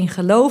echt erin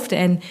geloofde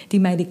en die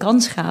mij die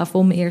kans gaf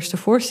om mijn eerste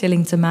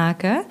voorstelling te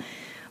maken.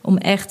 Om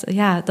echt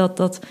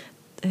dat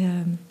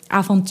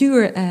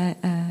avontuur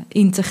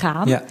in te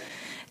gaan. Ja.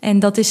 En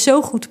dat is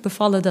zo goed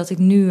bevallen dat ik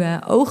nu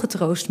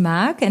Ogentroost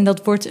maak. En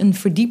dat wordt een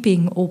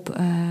verdieping op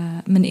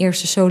mijn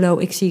eerste solo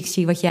Ik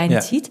zie wat jij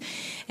niet ziet.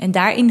 En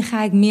daarin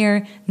ga ik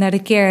meer naar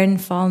de kern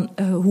van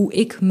hoe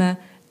ik me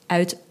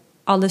uit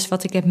alles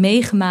wat ik heb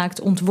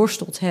meegemaakt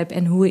ontworsteld heb.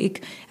 En hoe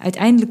ik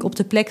uiteindelijk op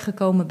de plek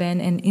gekomen ben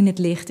en in het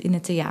licht, in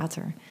het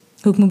theater.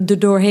 Hoe ik me er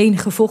doorheen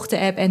gevochten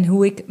heb en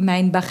hoe ik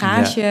mijn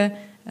bagage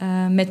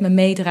met me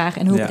meedraag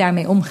en hoe ik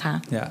daarmee omga.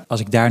 Ja. Als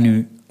ik daar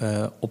nu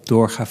op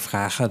door ga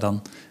vragen,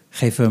 dan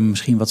geven we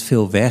misschien wat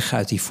veel weg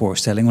uit die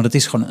voorstelling. Want het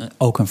is gewoon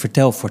ook een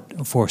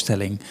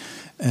vertelvoorstelling.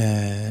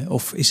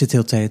 Of is het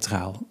heel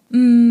theatraal?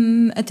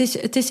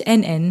 Het is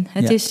en.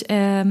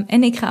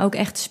 En ik ga ook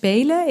echt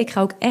spelen. Ik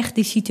ga ook echt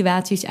die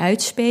situaties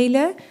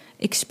uitspelen.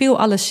 Ik speel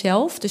alles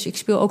zelf, dus ik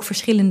speel ook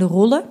verschillende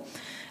rollen.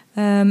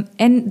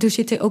 En er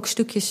zitten ook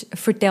stukjes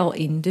vertel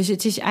in. Dus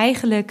het is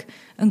eigenlijk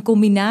een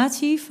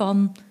combinatie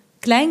van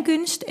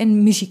kleinkunst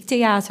en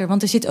muziektheater.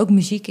 Want er zit ook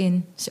muziek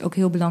in. Dat is ook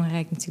heel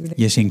belangrijk natuurlijk.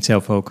 Je zingt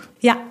zelf ook?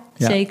 Ja.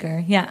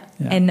 Zeker, ja.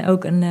 En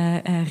ook een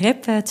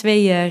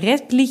twee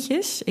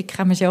rapliedjes. Ik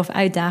ga mezelf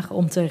uitdagen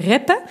om te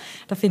rappen.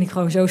 Dat vind ik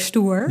gewoon zo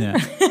stoer. Ja.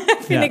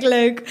 Vind ik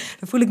leuk.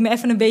 Dan voel ik me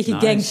even een beetje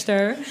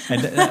gangster. En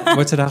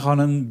wordt er daar gewoon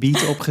een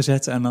beat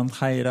opgezet en dan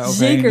ga je daar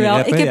overheen Zeker wel.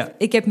 rappen?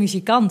 Ik heb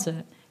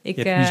muzikanten. Je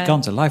hebt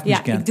muzikanten, live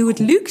muzikanten. Ja, ik doe het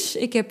luxe.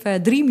 Ik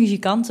heb 3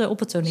 muzikanten op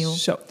het toneel.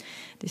 Zo.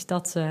 Dus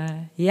dat,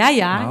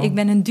 nou. Ik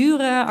ben een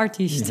dure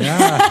artiest.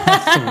 Ja,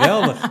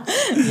 geweldig.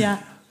 Ja.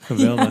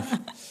 Geweldig. Ja.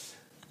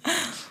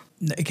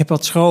 Ik heb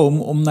wat schroom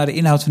om naar de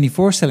inhoud van die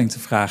voorstelling te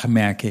vragen,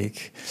 merk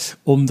ik.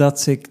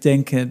 Omdat ik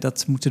denk,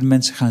 dat moeten de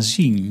mensen gaan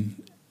zien.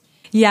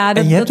 Ja,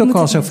 en je hebt ook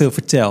al zoveel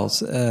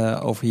verteld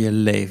over je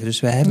leven. Dus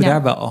we hebben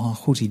daar wel al een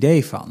goed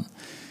idee van.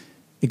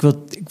 Ik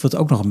wil het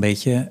ook nog een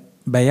beetje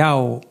bij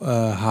jou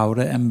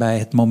houden en bij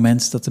het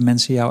moment dat de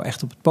mensen jou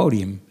echt op het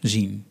podium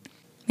zien.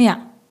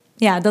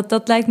 Ja,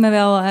 dat lijkt me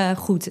wel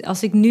goed.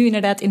 Als ik nu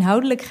inderdaad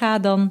inhoudelijk ga,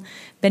 dan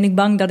ben ik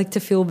bang dat ik te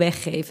veel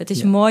weggeef. Het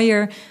is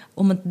mooier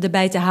om het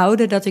erbij te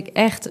houden dat ik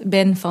echt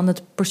ben van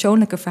het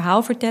persoonlijke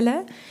verhaal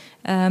vertellen.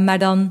 Maar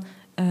dan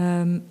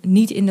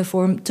niet in de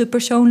vorm te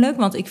persoonlijk,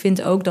 want ik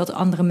vind ook dat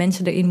andere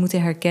mensen erin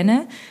moeten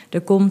herkennen.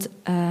 Er komt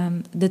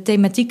de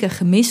thematieke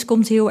gemis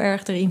komt heel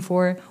erg erin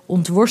voor.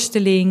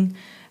 Ontworsteling,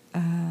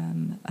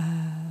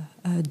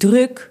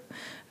 druk.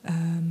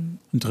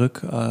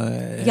 Druk?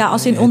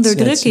 Als in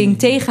onderdrukking,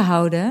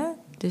 tegenhouden.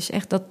 Dus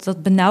echt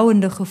dat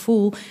benauwende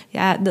gevoel.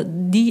 Ja,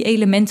 die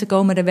elementen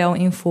komen er wel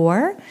in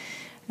voor.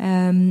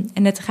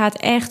 En het gaat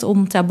echt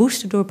om taboes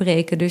te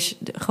doorbreken. Dus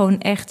gewoon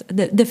echt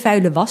de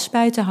vuile was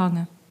buiten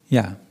hangen.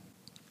 Ja,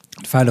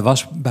 de vuile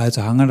was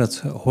buiten hangen, dat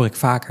hoor ik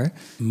vaker.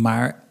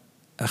 Maar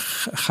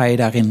ga je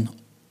daarin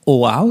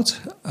all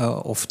out?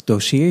 Of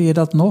doseer je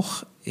dat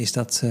nog? Is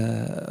dat...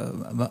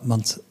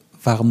 want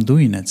waarom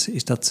doe je het?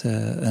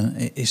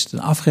 Is het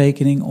een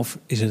afrekening of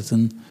is het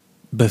een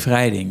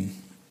bevrijding?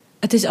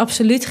 Het is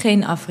absoluut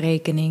geen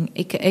afrekening.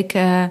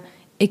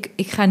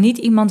 Ik ga niet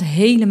iemand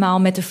helemaal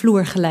met de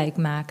vloer gelijk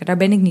maken. Daar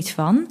ben ik niet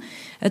van.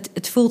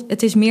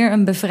 Het is meer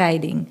een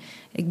bevrijding.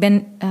 Ik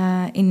ben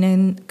in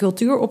een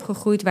cultuur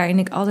opgegroeid waarin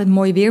ik altijd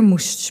mooi weer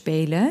moest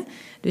spelen.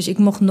 Dus ik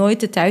mocht nooit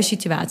de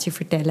thuissituatie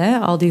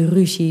vertellen. Al die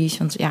ruzies,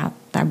 want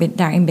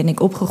daarin ben ik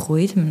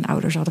opgegroeid. Mijn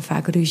ouders hadden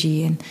vaak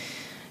ruzie en...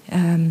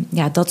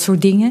 dat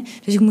soort dingen.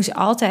 Dus ik moest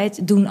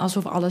altijd doen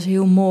alsof alles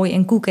heel mooi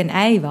en koek en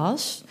ei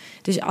was.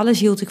 Dus alles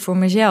hield ik voor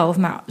mezelf.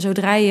 Maar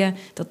zodra je,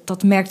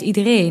 dat merkt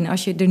iedereen,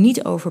 als je er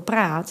niet over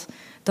praat,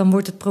 dan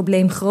wordt het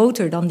probleem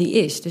groter dan die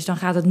is. Dus dan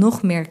gaat het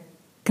nog meer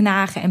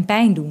knagen en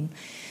pijn doen.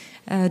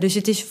 Dus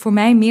het is voor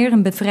mij meer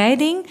een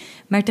bevrijding.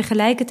 Maar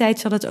tegelijkertijd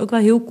zal het ook wel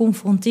heel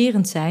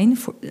confronterend zijn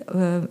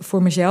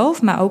voor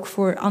mezelf, maar ook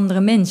voor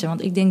andere mensen.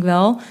 Want ik denk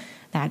wel...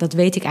 Nou, dat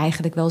weet ik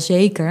eigenlijk wel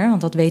zeker,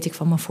 want dat weet ik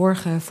van mijn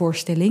vorige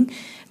voorstelling,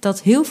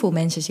 dat heel veel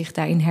mensen zich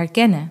daarin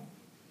herkennen.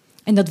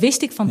 En dat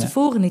wist ik van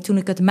tevoren niet toen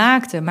ik het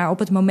maakte. Maar op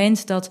het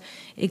moment dat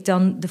ik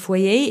dan de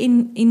foyer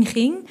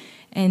inging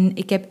en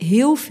ik heb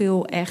heel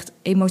veel echt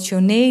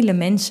emotionele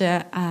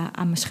mensen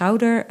aan mijn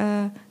schouder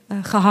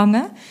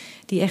gehangen,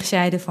 die echt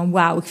zeiden van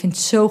wauw, ik vind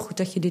het zo goed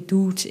dat je dit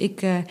doet.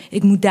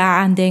 Ik moet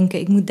daaraan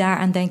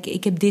denken,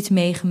 ik heb dit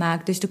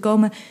meegemaakt. Dus er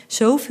komen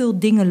zoveel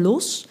dingen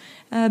los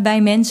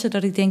bij mensen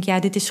dat ik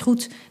denk, dit is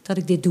goed dat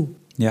ik dit doe.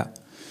 Ja,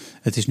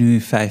 het is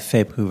nu 5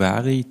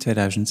 februari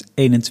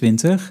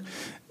 2021.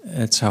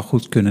 Het zou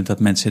goed kunnen dat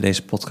mensen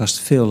deze podcast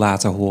veel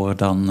later horen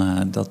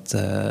dan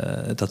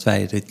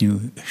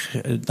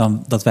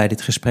dat wij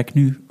dit gesprek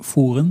nu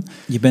voeren.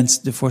 Je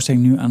bent de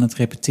voorstelling nu aan het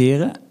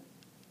repeteren,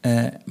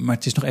 maar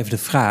het is nog even de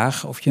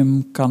vraag of je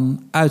hem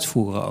kan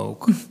uitvoeren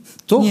ook.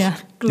 Toch? Ja,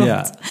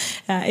 klopt.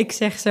 Ja, ik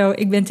zeg zo,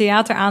 ik ben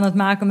theater aan het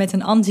maken met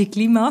een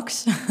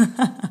anticlimax.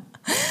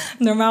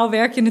 Normaal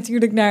werk je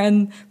natuurlijk naar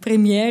een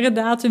première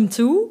datum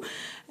toe.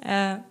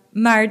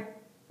 Maar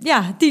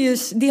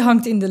die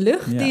hangt in de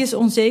lucht. Ja. Die is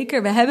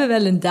onzeker. We hebben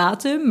wel een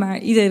datum, maar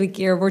iedere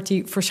keer wordt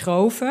die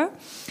verschoven.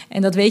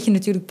 En dat weet je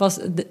natuurlijk pas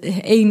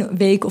 1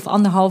 week of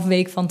 1,5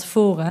 week van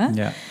tevoren.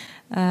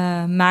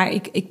 Ja. Maar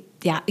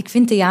ik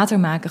vind theater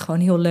maken gewoon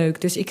heel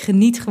leuk. Dus ik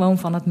geniet gewoon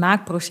van het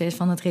maakproces,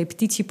 van het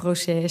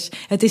repetitieproces.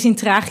 Het is een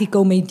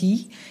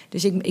tragicomedie.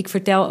 Dus ik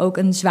vertel ook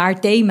een zwaar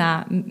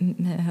thema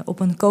op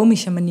een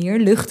komische manier,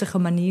 luchtige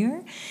manier.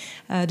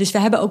 Dus we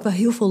hebben ook wel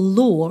heel veel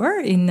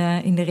lore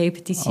in de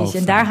repetities.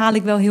 En daar haal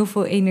ik wel heel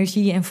veel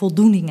energie en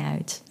voldoening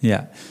uit.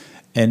 Ja,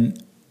 en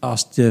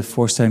als de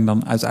voorstelling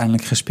dan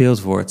uiteindelijk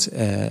gespeeld wordt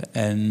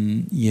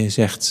en je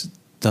zegt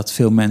dat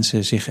veel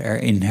mensen zich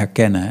erin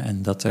herkennen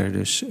en dat er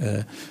dus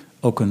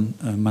ook een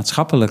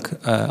maatschappelijk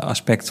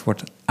aspect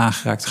wordt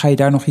aangeraakt, ga je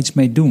daar nog iets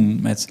mee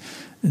doen met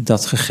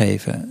dat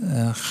gegeven?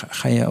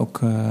 Ga je ook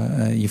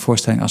je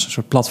voorstelling als een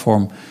soort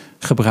platform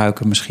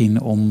gebruiken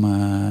misschien om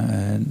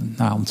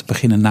te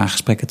beginnen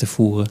nagesprekken te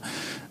voeren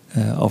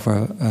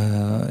over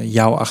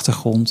jouw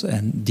achtergrond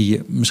en die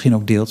je misschien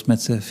ook deelt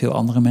met veel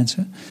andere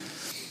mensen?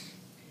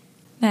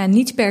 Nou,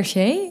 niet per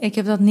se. Ik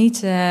heb dat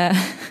niet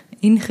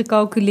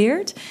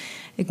ingecalculeerd.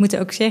 Ik moet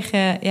ook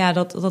zeggen,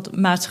 dat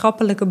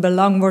maatschappelijke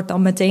belang wordt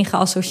dan meteen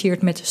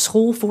geassocieerd met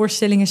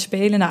schoolvoorstellingen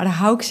spelen. Nou, daar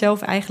hou ik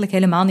zelf eigenlijk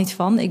helemaal niet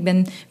van. Ik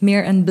ben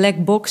meer een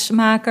black box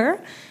maker.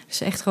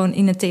 Dus echt gewoon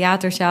in een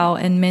theaterzaal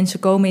en mensen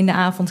komen in de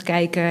avond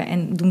kijken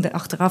en doen er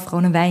achteraf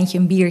gewoon een wijntje,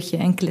 een biertje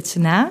en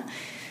kletsen na.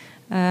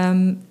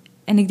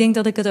 En ik denk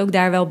dat ik het ook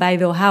daar wel bij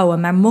wil houden.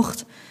 Maar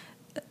mocht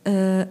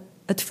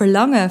het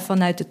verlangen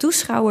vanuit de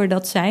toeschouwer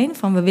dat zijn,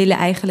 van we willen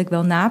eigenlijk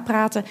wel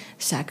napraten,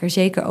 sta ik er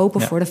zeker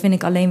open voor. Dat vind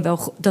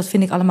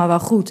ik allemaal wel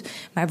goed.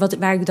 Maar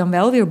waar ik dan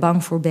wel weer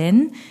bang voor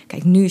ben,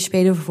 kijk, nu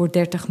spelen we voor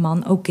 30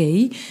 man,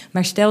 oké.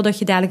 Maar stel dat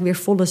je dadelijk weer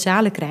volle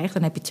zalen krijgt,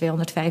 dan heb je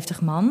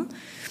 250 man.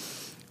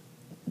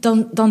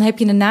 Dan heb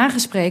je een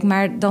nagesprek,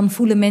 maar dan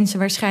voelen mensen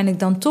waarschijnlijk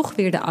dan toch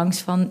weer de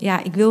angst van,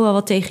 ja, ik wil wel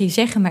wat tegen je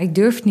zeggen, maar ik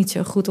durf het niet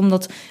zo goed,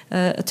 omdat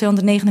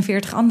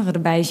 249 anderen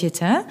erbij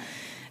zitten.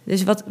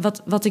 Dus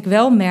wat ik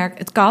wel merk,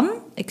 het kan,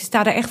 ik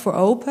sta er echt voor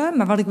open,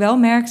 maar wat ik wel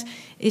merk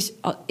is,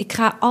 ik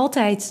ga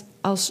altijd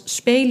als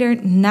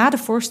speler na de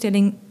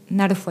voorstelling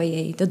naar de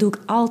foyer. Dat doe ik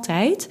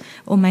altijd,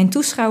 om mijn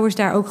toeschouwers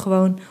daar ook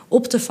gewoon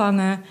op te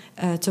vangen,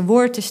 te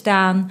woord te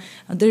staan.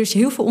 Er is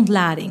heel veel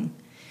ontlading.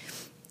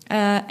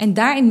 En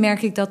daarin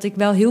merk ik dat ik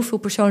wel heel veel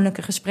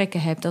persoonlijke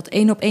gesprekken heb. Dat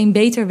 1-op-1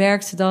 beter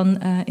werkt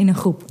dan in een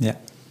groep. Ja.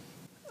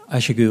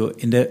 Asjegul,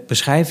 in de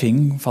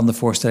beschrijving van de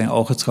voorstelling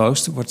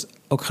Ogentroost wordt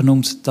ook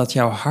genoemd dat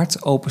jouw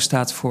hart open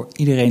staat voor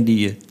iedereen die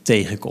je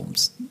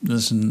tegenkomt. Dat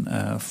is een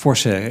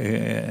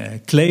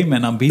forse claim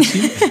en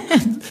ambitie.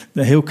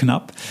 Heel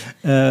knap.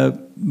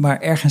 Maar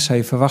ergens zou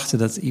je verwachten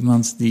dat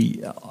iemand die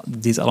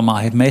dit allemaal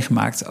heeft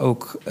meegemaakt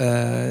ook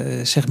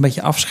zich een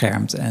beetje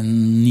afschermt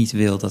en niet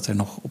wil dat er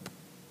nog op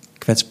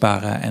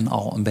kwetsbare en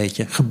al een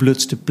beetje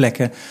geblutste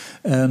plekken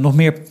nog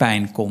meer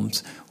pijn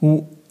komt.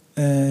 Hoe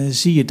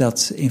zie je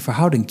dat in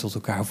verhouding tot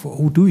elkaar?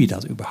 Hoe doe je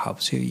dat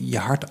überhaupt? Je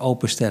hart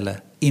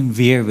openstellen in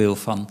weerwil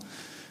van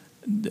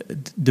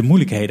de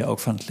moeilijkheden ook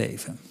van het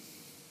leven.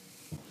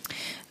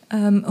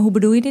 Hoe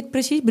bedoel je dit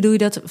precies? Bedoel je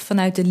dat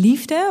vanuit de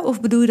liefde?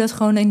 Of bedoel je dat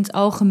gewoon in het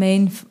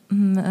algemeen,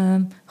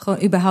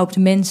 gewoon überhaupt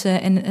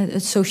mensen en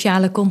het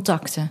sociale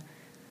contacten?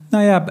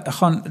 Nou ja,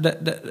 gewoon,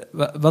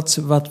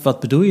 wat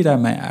bedoel je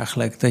daarmee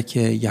eigenlijk? Dat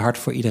je je hart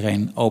voor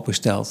iedereen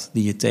openstelt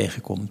die je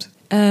tegenkomt?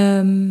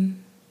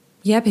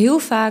 Je hebt heel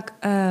vaak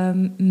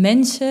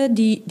mensen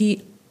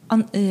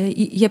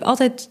je hebt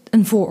altijd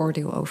een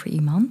vooroordeel over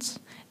iemand.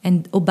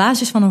 En op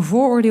basis van een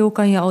vooroordeel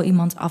kan je al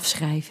iemand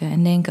afschrijven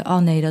en denken, oh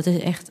nee,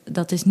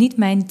 dat is niet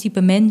mijn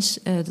type mens,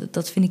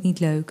 dat vind ik niet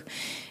leuk.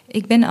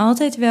 Ik ben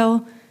altijd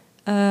wel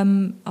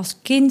als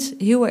kind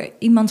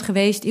iemand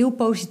geweest, heel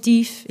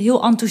positief,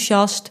 heel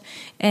enthousiast.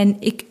 En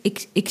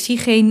ik zie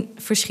geen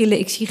verschillen,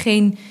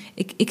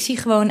 ik zie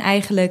gewoon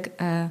eigenlijk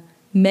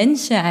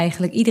mensen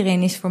eigenlijk.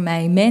 Iedereen is voor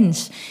mij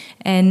mens.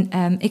 En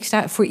ik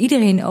sta voor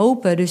iedereen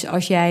open. Dus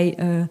als jij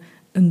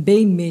een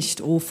been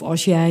mist of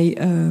als jij,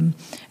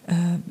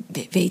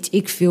 weet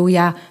ik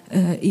veel,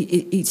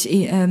 iets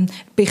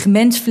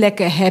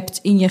pigmentvlekken hebt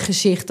in je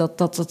gezicht,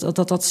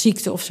 dat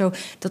ziekte of zo,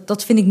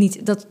 dat vind ik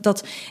niet.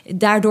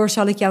 Daardoor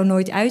zal ik jou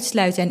nooit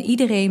uitsluiten. En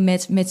iedereen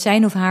met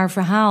zijn of haar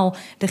verhaal,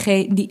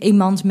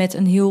 iemand met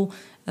een heel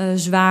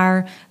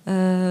zwaar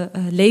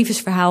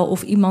levensverhaal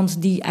of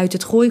iemand die uit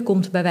het gooi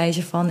komt bij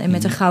wijze van en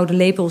met een gouden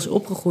lepel is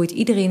opgegroeid.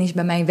 Iedereen is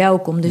bij mij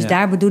welkom. Dus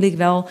daar bedoel ik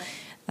wel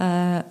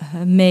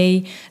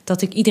mee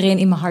dat ik iedereen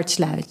in mijn hart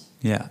sluit.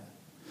 Ja,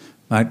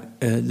 maar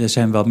er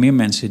zijn wel meer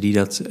mensen die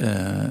dat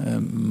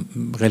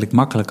redelijk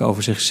makkelijk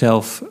over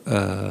zichzelf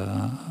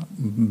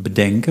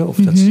bedenken. Of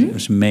dat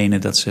ze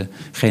menen dat ze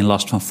geen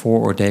last van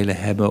vooroordelen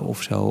hebben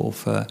of zo.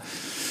 Of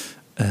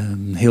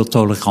heel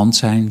tolerant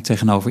zijn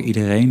tegenover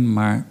iedereen.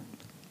 Maar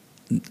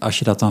als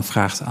je dat dan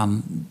vraagt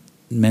aan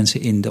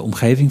mensen in de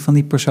omgeving van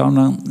die persoon,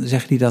 dan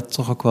zeggen die dat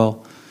toch ook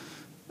wel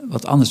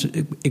wat anders.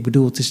 Ik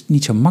bedoel, het is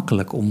niet zo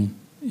makkelijk om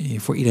je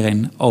voor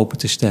iedereen open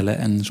te stellen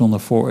en zonder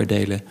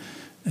vooroordelen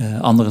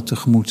anderen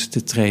tegemoet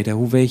te treden.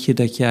 Hoe weet je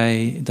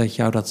dat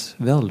jou dat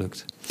wel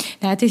lukt?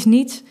 Nou, het is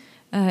niet.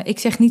 Ik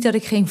zeg niet dat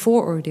ik geen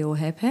vooroordeel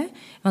heb, hè?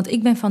 Want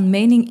ik ben van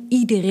mening,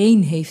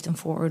 iedereen heeft een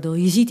vooroordeel.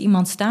 Je ziet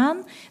iemand staan,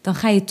 dan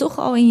ga je toch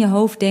al in je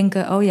hoofd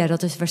denken, oh ja,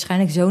 dat is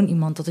waarschijnlijk zo'n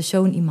iemand, dat is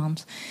zo'n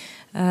iemand.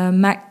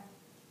 Maar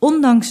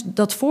ondanks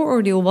dat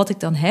vooroordeel wat ik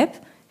dan heb,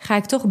 ga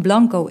ik toch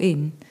blanco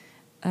in.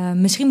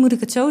 Misschien moet ik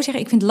het zo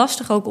zeggen. Ik vind het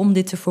lastig ook om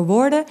dit te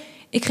verwoorden.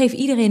 Ik geef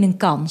iedereen een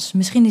kans.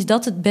 Misschien is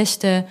dat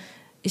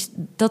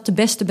de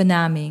beste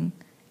benaming.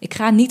 Ik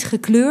ga niet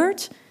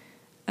gekleurd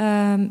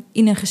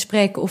in een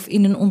gesprek of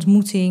in een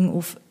ontmoeting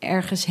of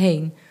ergens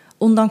heen.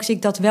 Ondanks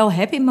ik dat wel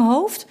heb in mijn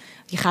hoofd.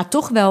 Je gaat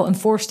toch wel een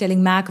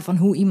voorstelling maken van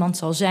hoe iemand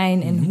zal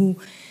zijn en hoe...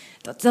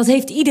 Dat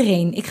heeft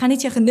iedereen. Ik ga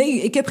niet zeggen,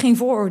 nee, ik heb geen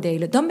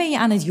vooroordelen. Dan ben je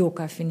aan het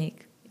jokken, vind ik.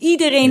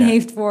 Iedereen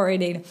heeft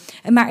vooroordelen.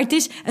 Maar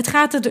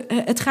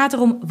het gaat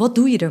erom, wat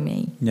doe je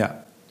ermee?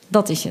 Ja.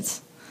 Dat is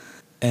het.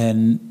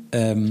 En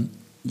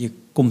je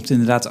komt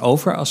inderdaad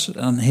over als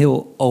een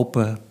heel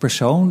open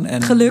persoon.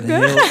 En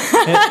gelukkig.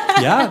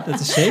 Ja, dat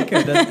is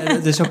zeker.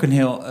 Dat is ook een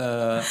heel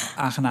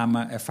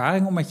aangename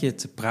ervaring om met je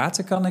te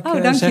praten, kan ik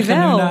zeggen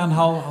nu na een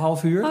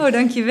half uur. Oh,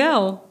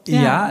 dankjewel.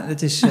 Ja,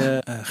 het is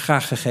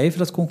graag gegeven,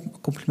 dat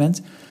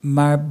compliment.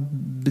 Maar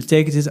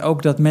betekent dit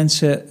ook dat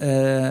mensen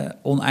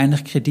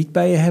oneindig krediet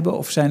bij je hebben?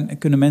 Of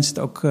kunnen mensen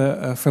het ook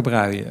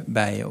verbruien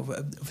bij je? Of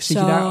zit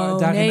je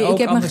daarin nee, ook ik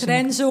heb mijn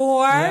grenzen,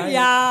 hoor.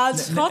 Ja,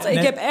 schat,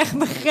 ik heb echt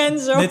mijn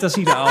grenzen. Net als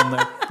ieder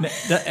ander.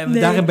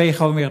 Daarin ben je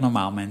gewoon weer een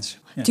normaal mens.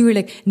 Ja.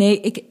 Tuurlijk.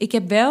 Nee, ik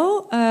heb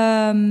wel...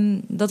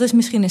 dat is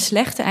misschien een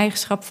slechte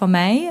eigenschap van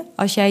mij.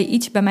 Als jij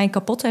iets bij mij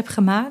kapot hebt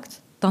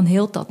gemaakt, dan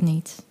heelt dat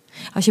niet.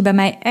 Als je bij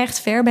mij echt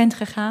ver bent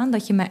gegaan,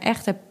 dat je me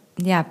echt hebt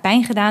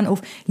pijn gedaan... of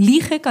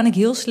liegen kan ik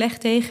heel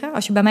slecht tegen.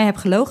 Als je bij mij hebt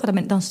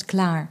gelogen, dan is het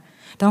klaar.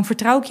 Dan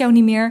vertrouw ik jou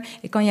niet meer.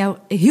 Ik kan jou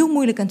heel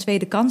moeilijk een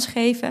tweede kans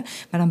geven.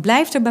 Maar dan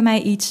blijft er bij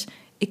mij iets...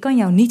 Ik kan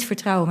jou niet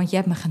vertrouwen, want je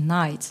hebt me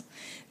genaaid.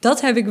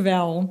 Dat heb ik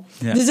wel.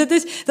 Ja. Dus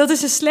dat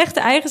is een slechte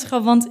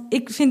eigenschap. Want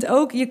ik vind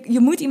ook, je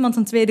moet iemand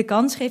een tweede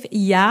kans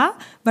geven. Ja,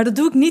 maar dat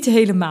doe ik niet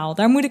helemaal.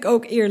 Daar moet ik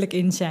ook eerlijk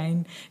in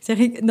zijn.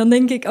 Dan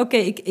denk ik, oké,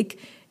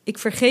 ik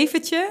vergeef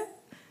het je,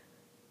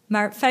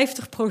 maar 50%.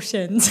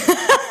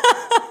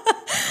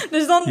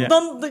 Dus dan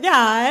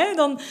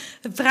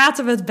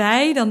praten we het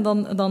bij,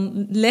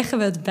 dan leggen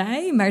we het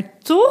bij. Maar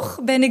toch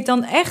ben ik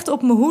dan echt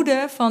op mijn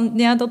hoede van...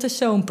 ja, dat is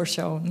zo'n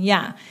persoon.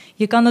 Ja,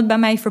 je kan het bij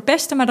mij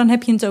verpesten, maar dan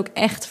heb je het ook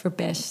echt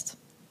verpest.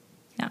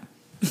 Ja.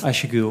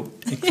 Asjegul,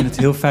 ik vind het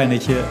heel fijn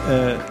dat je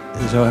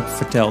zo hebt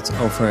verteld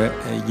over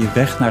je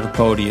weg naar het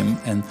podium...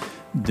 en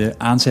de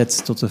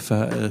aanzet tot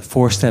de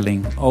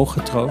voorstelling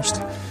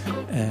Ooggetroost.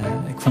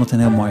 Ik vond het een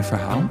heel mooi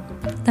verhaal.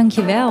 Dank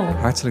je wel.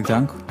 Hartelijk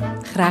dank.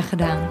 Graag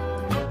gedaan.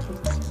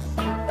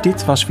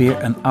 Dit was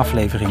weer een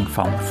aflevering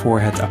van Voor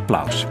het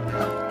Applaus.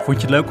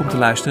 Vond je het leuk om te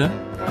luisteren?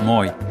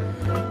 Mooi.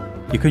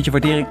 Je kunt je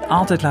waardering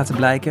altijd laten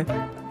blijken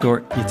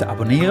door je te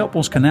abonneren op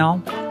ons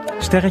kanaal,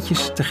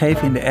 sterretjes te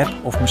geven in de app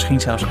of misschien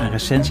zelfs een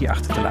recensie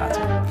achter te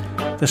laten.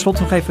 Ten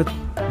slotte nog even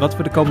wat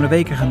we de komende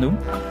weken gaan doen.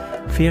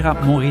 Vera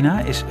Morina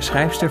is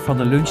schrijfster van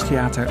de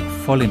lunchtheater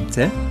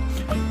Volumte.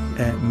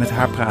 Met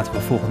haar praten we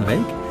volgende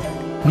week.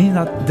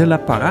 Nina de la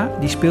Parra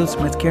die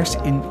speelt met kerst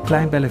in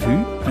Klein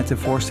Bellevue met de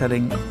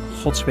voorstelling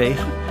Gods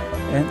Wegen.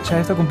 En zij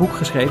heeft ook een boek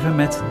geschreven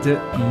met de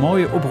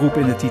mooie oproep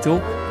in de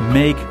titel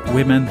Make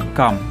Women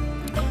Come.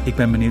 Ik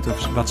ben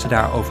benieuwd wat ze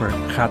daarover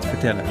gaat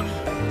vertellen.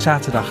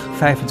 Zaterdag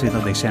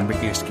 25 december,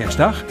 eerste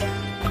kerstdag.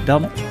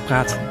 Dan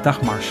praat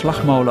Dagmar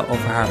Slagmolen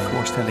over haar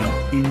voorstelling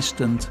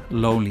Instant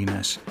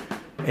Loneliness.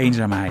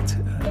 Eenzaamheid.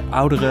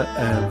 Ouderen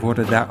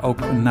worden daar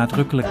ook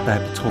nadrukkelijk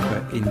bij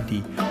betrokken in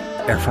die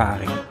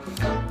ervaring.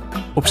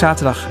 Op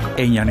zaterdag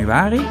 1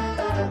 januari,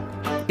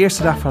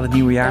 eerste dag van het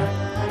nieuwe jaar,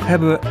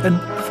 hebben we een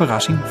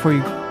verrassing voor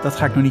u. Dat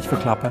ga ik nog niet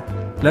verklappen.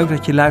 Leuk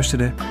dat je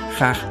luisterde.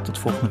 Graag tot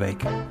volgende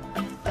week.